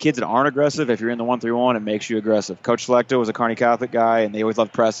kids that aren't aggressive, if you're in the 1-3-1, it makes you aggressive. Coach Selecta was a Kearney Catholic guy, and they always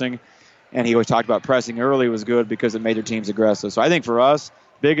loved pressing. And he always talked about pressing early was good because it made their teams aggressive. So I think for us,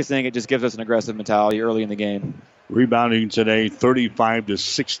 biggest thing, it just gives us an aggressive mentality early in the game. Rebounding today,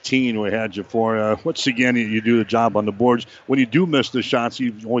 35-16 we had you for. Once again, you do the job on the boards. When you do miss the shots,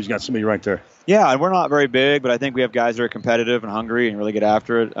 you've always got somebody right there. Yeah, and we're not very big, but I think we have guys that are competitive and hungry and really get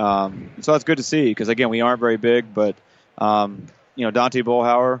after it. So that's good to see because, again, we aren't very big, but, Dante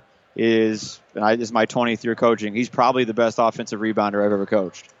Bullhauer this is my 20th year coaching. He's probably the best offensive rebounder I've ever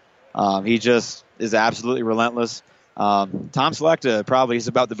coached. He just is absolutely relentless. Tom Selecta probably is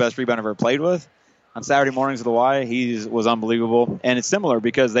about the best rebounder I've ever played with. On Saturday mornings of the Y, he was unbelievable. And it's similar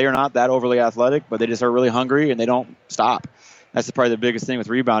because they are not that overly athletic, but they just are really hungry and they don't stop. That's probably the biggest thing with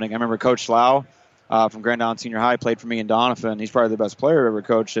rebounding. I remember Coach Slough from Grand Island Senior High played for me in Doniphan. He's probably the best player I've ever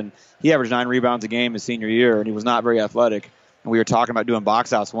coached, and he averaged 9 rebounds a game his senior year, and he was not very athletic. And we were talking about doing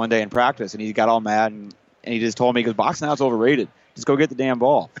box outs one day in practice, and he got all mad, and he just told me, because boxing out's overrated. Just go get the damn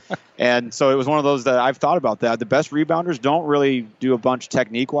ball. And so it was one of those that I've thought about that. The best rebounders don't really do a bunch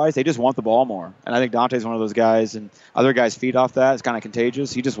technique-wise. They just want the ball more. And I think Dante's one of those guys, and other guys feed off that. It's kind of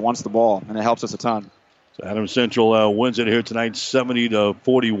contagious. He just wants the ball, and it helps us a ton. So Adams Central wins it here tonight,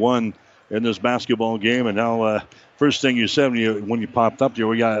 70-41 in this basketball game. And now, first thing you said when you popped up here,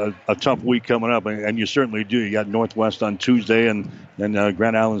 we got a tough week coming up, and you certainly do. You got Northwest on Tuesday and then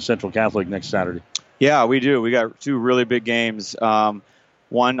Grand Island Central Catholic next Saturday. Yeah, we do. We got 2 really big games.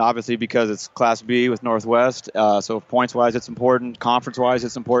 One, obviously, because it's Class B with Northwest. So points-wise, it's important. Conference-wise,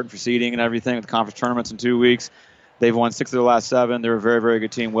 it's important for seeding and everything with the conference tournaments in 2 weeks. They've won 6 of their last 7. They're a very, very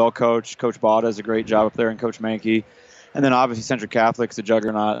good team, well coached. Coach Bada does a great job up there, and Coach Mankey. And then, obviously, Central Catholic's a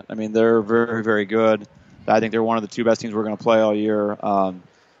juggernaut. I mean, they're very, very good. I think they're one of the 2 best teams we're going to play all year.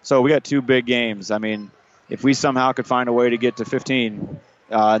 So we got 2 big games. I mean, if we somehow could find a way to get to 15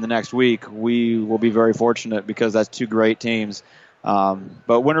 in the next week, we will be very fortunate because that's 2 great teams.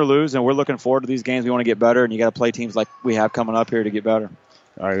 But win or lose, and we're looking forward to these games. We want to get better, and you got to play teams like we have coming up here to get better.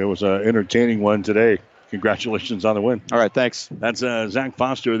 All right, it was an entertaining one today. Congratulations on the win. All right, thanks. That's Zach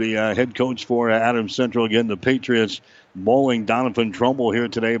Foster, the head coach for Adams Central. Again, the Patriots bowling Doniphan Trumbull here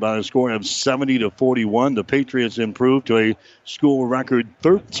today by a score of 70-41. The Patriots improved to a school record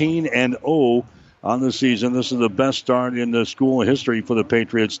 13-0 on the season. This is the best start in the school history for the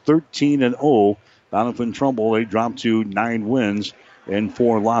Patriots, 13-0. Doniphan Trumbull, they dropped to 9 wins and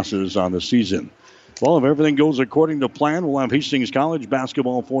 4 losses on the season. Well, if everything goes according to plan, we'll have Hastings College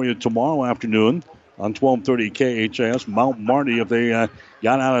basketball for you tomorrow afternoon on 1230 KHAS. Mount Marty, if they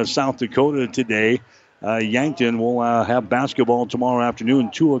got out of South Dakota today, Yankton will have basketball tomorrow afternoon,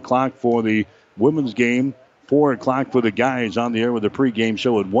 2 o'clock for the women's game, 4 o'clock for the guys on the air with a pregame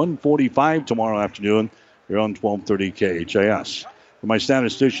show at 1:45 tomorrow afternoon here on 1230 KHAS. For my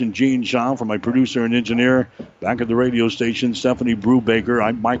statistician, Gene Shaw, for my producer and engineer, back at the radio station, Stephanie Brubaker,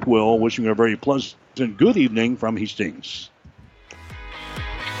 I'm Mike Will, wishing you a very pleasant good evening from Hastings.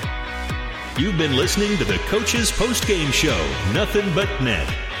 You've been listening to the Coach's Postgame Show, Nothing But Net.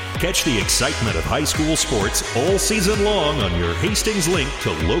 Catch the excitement of high school sports all season long on your Hastings link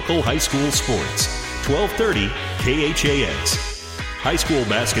to local high school sports. 1230 KHAS. High school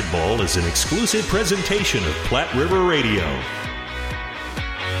basketball is an exclusive presentation of Platte River Radio.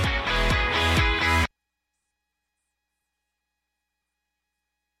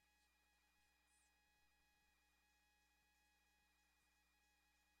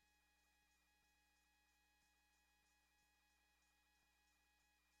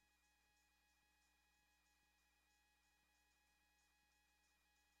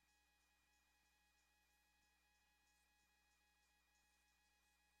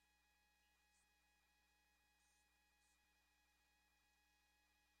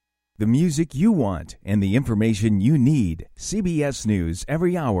 The music you want and the information you need. CBS News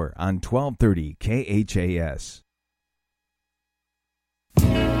every hour on 1230 KHAS.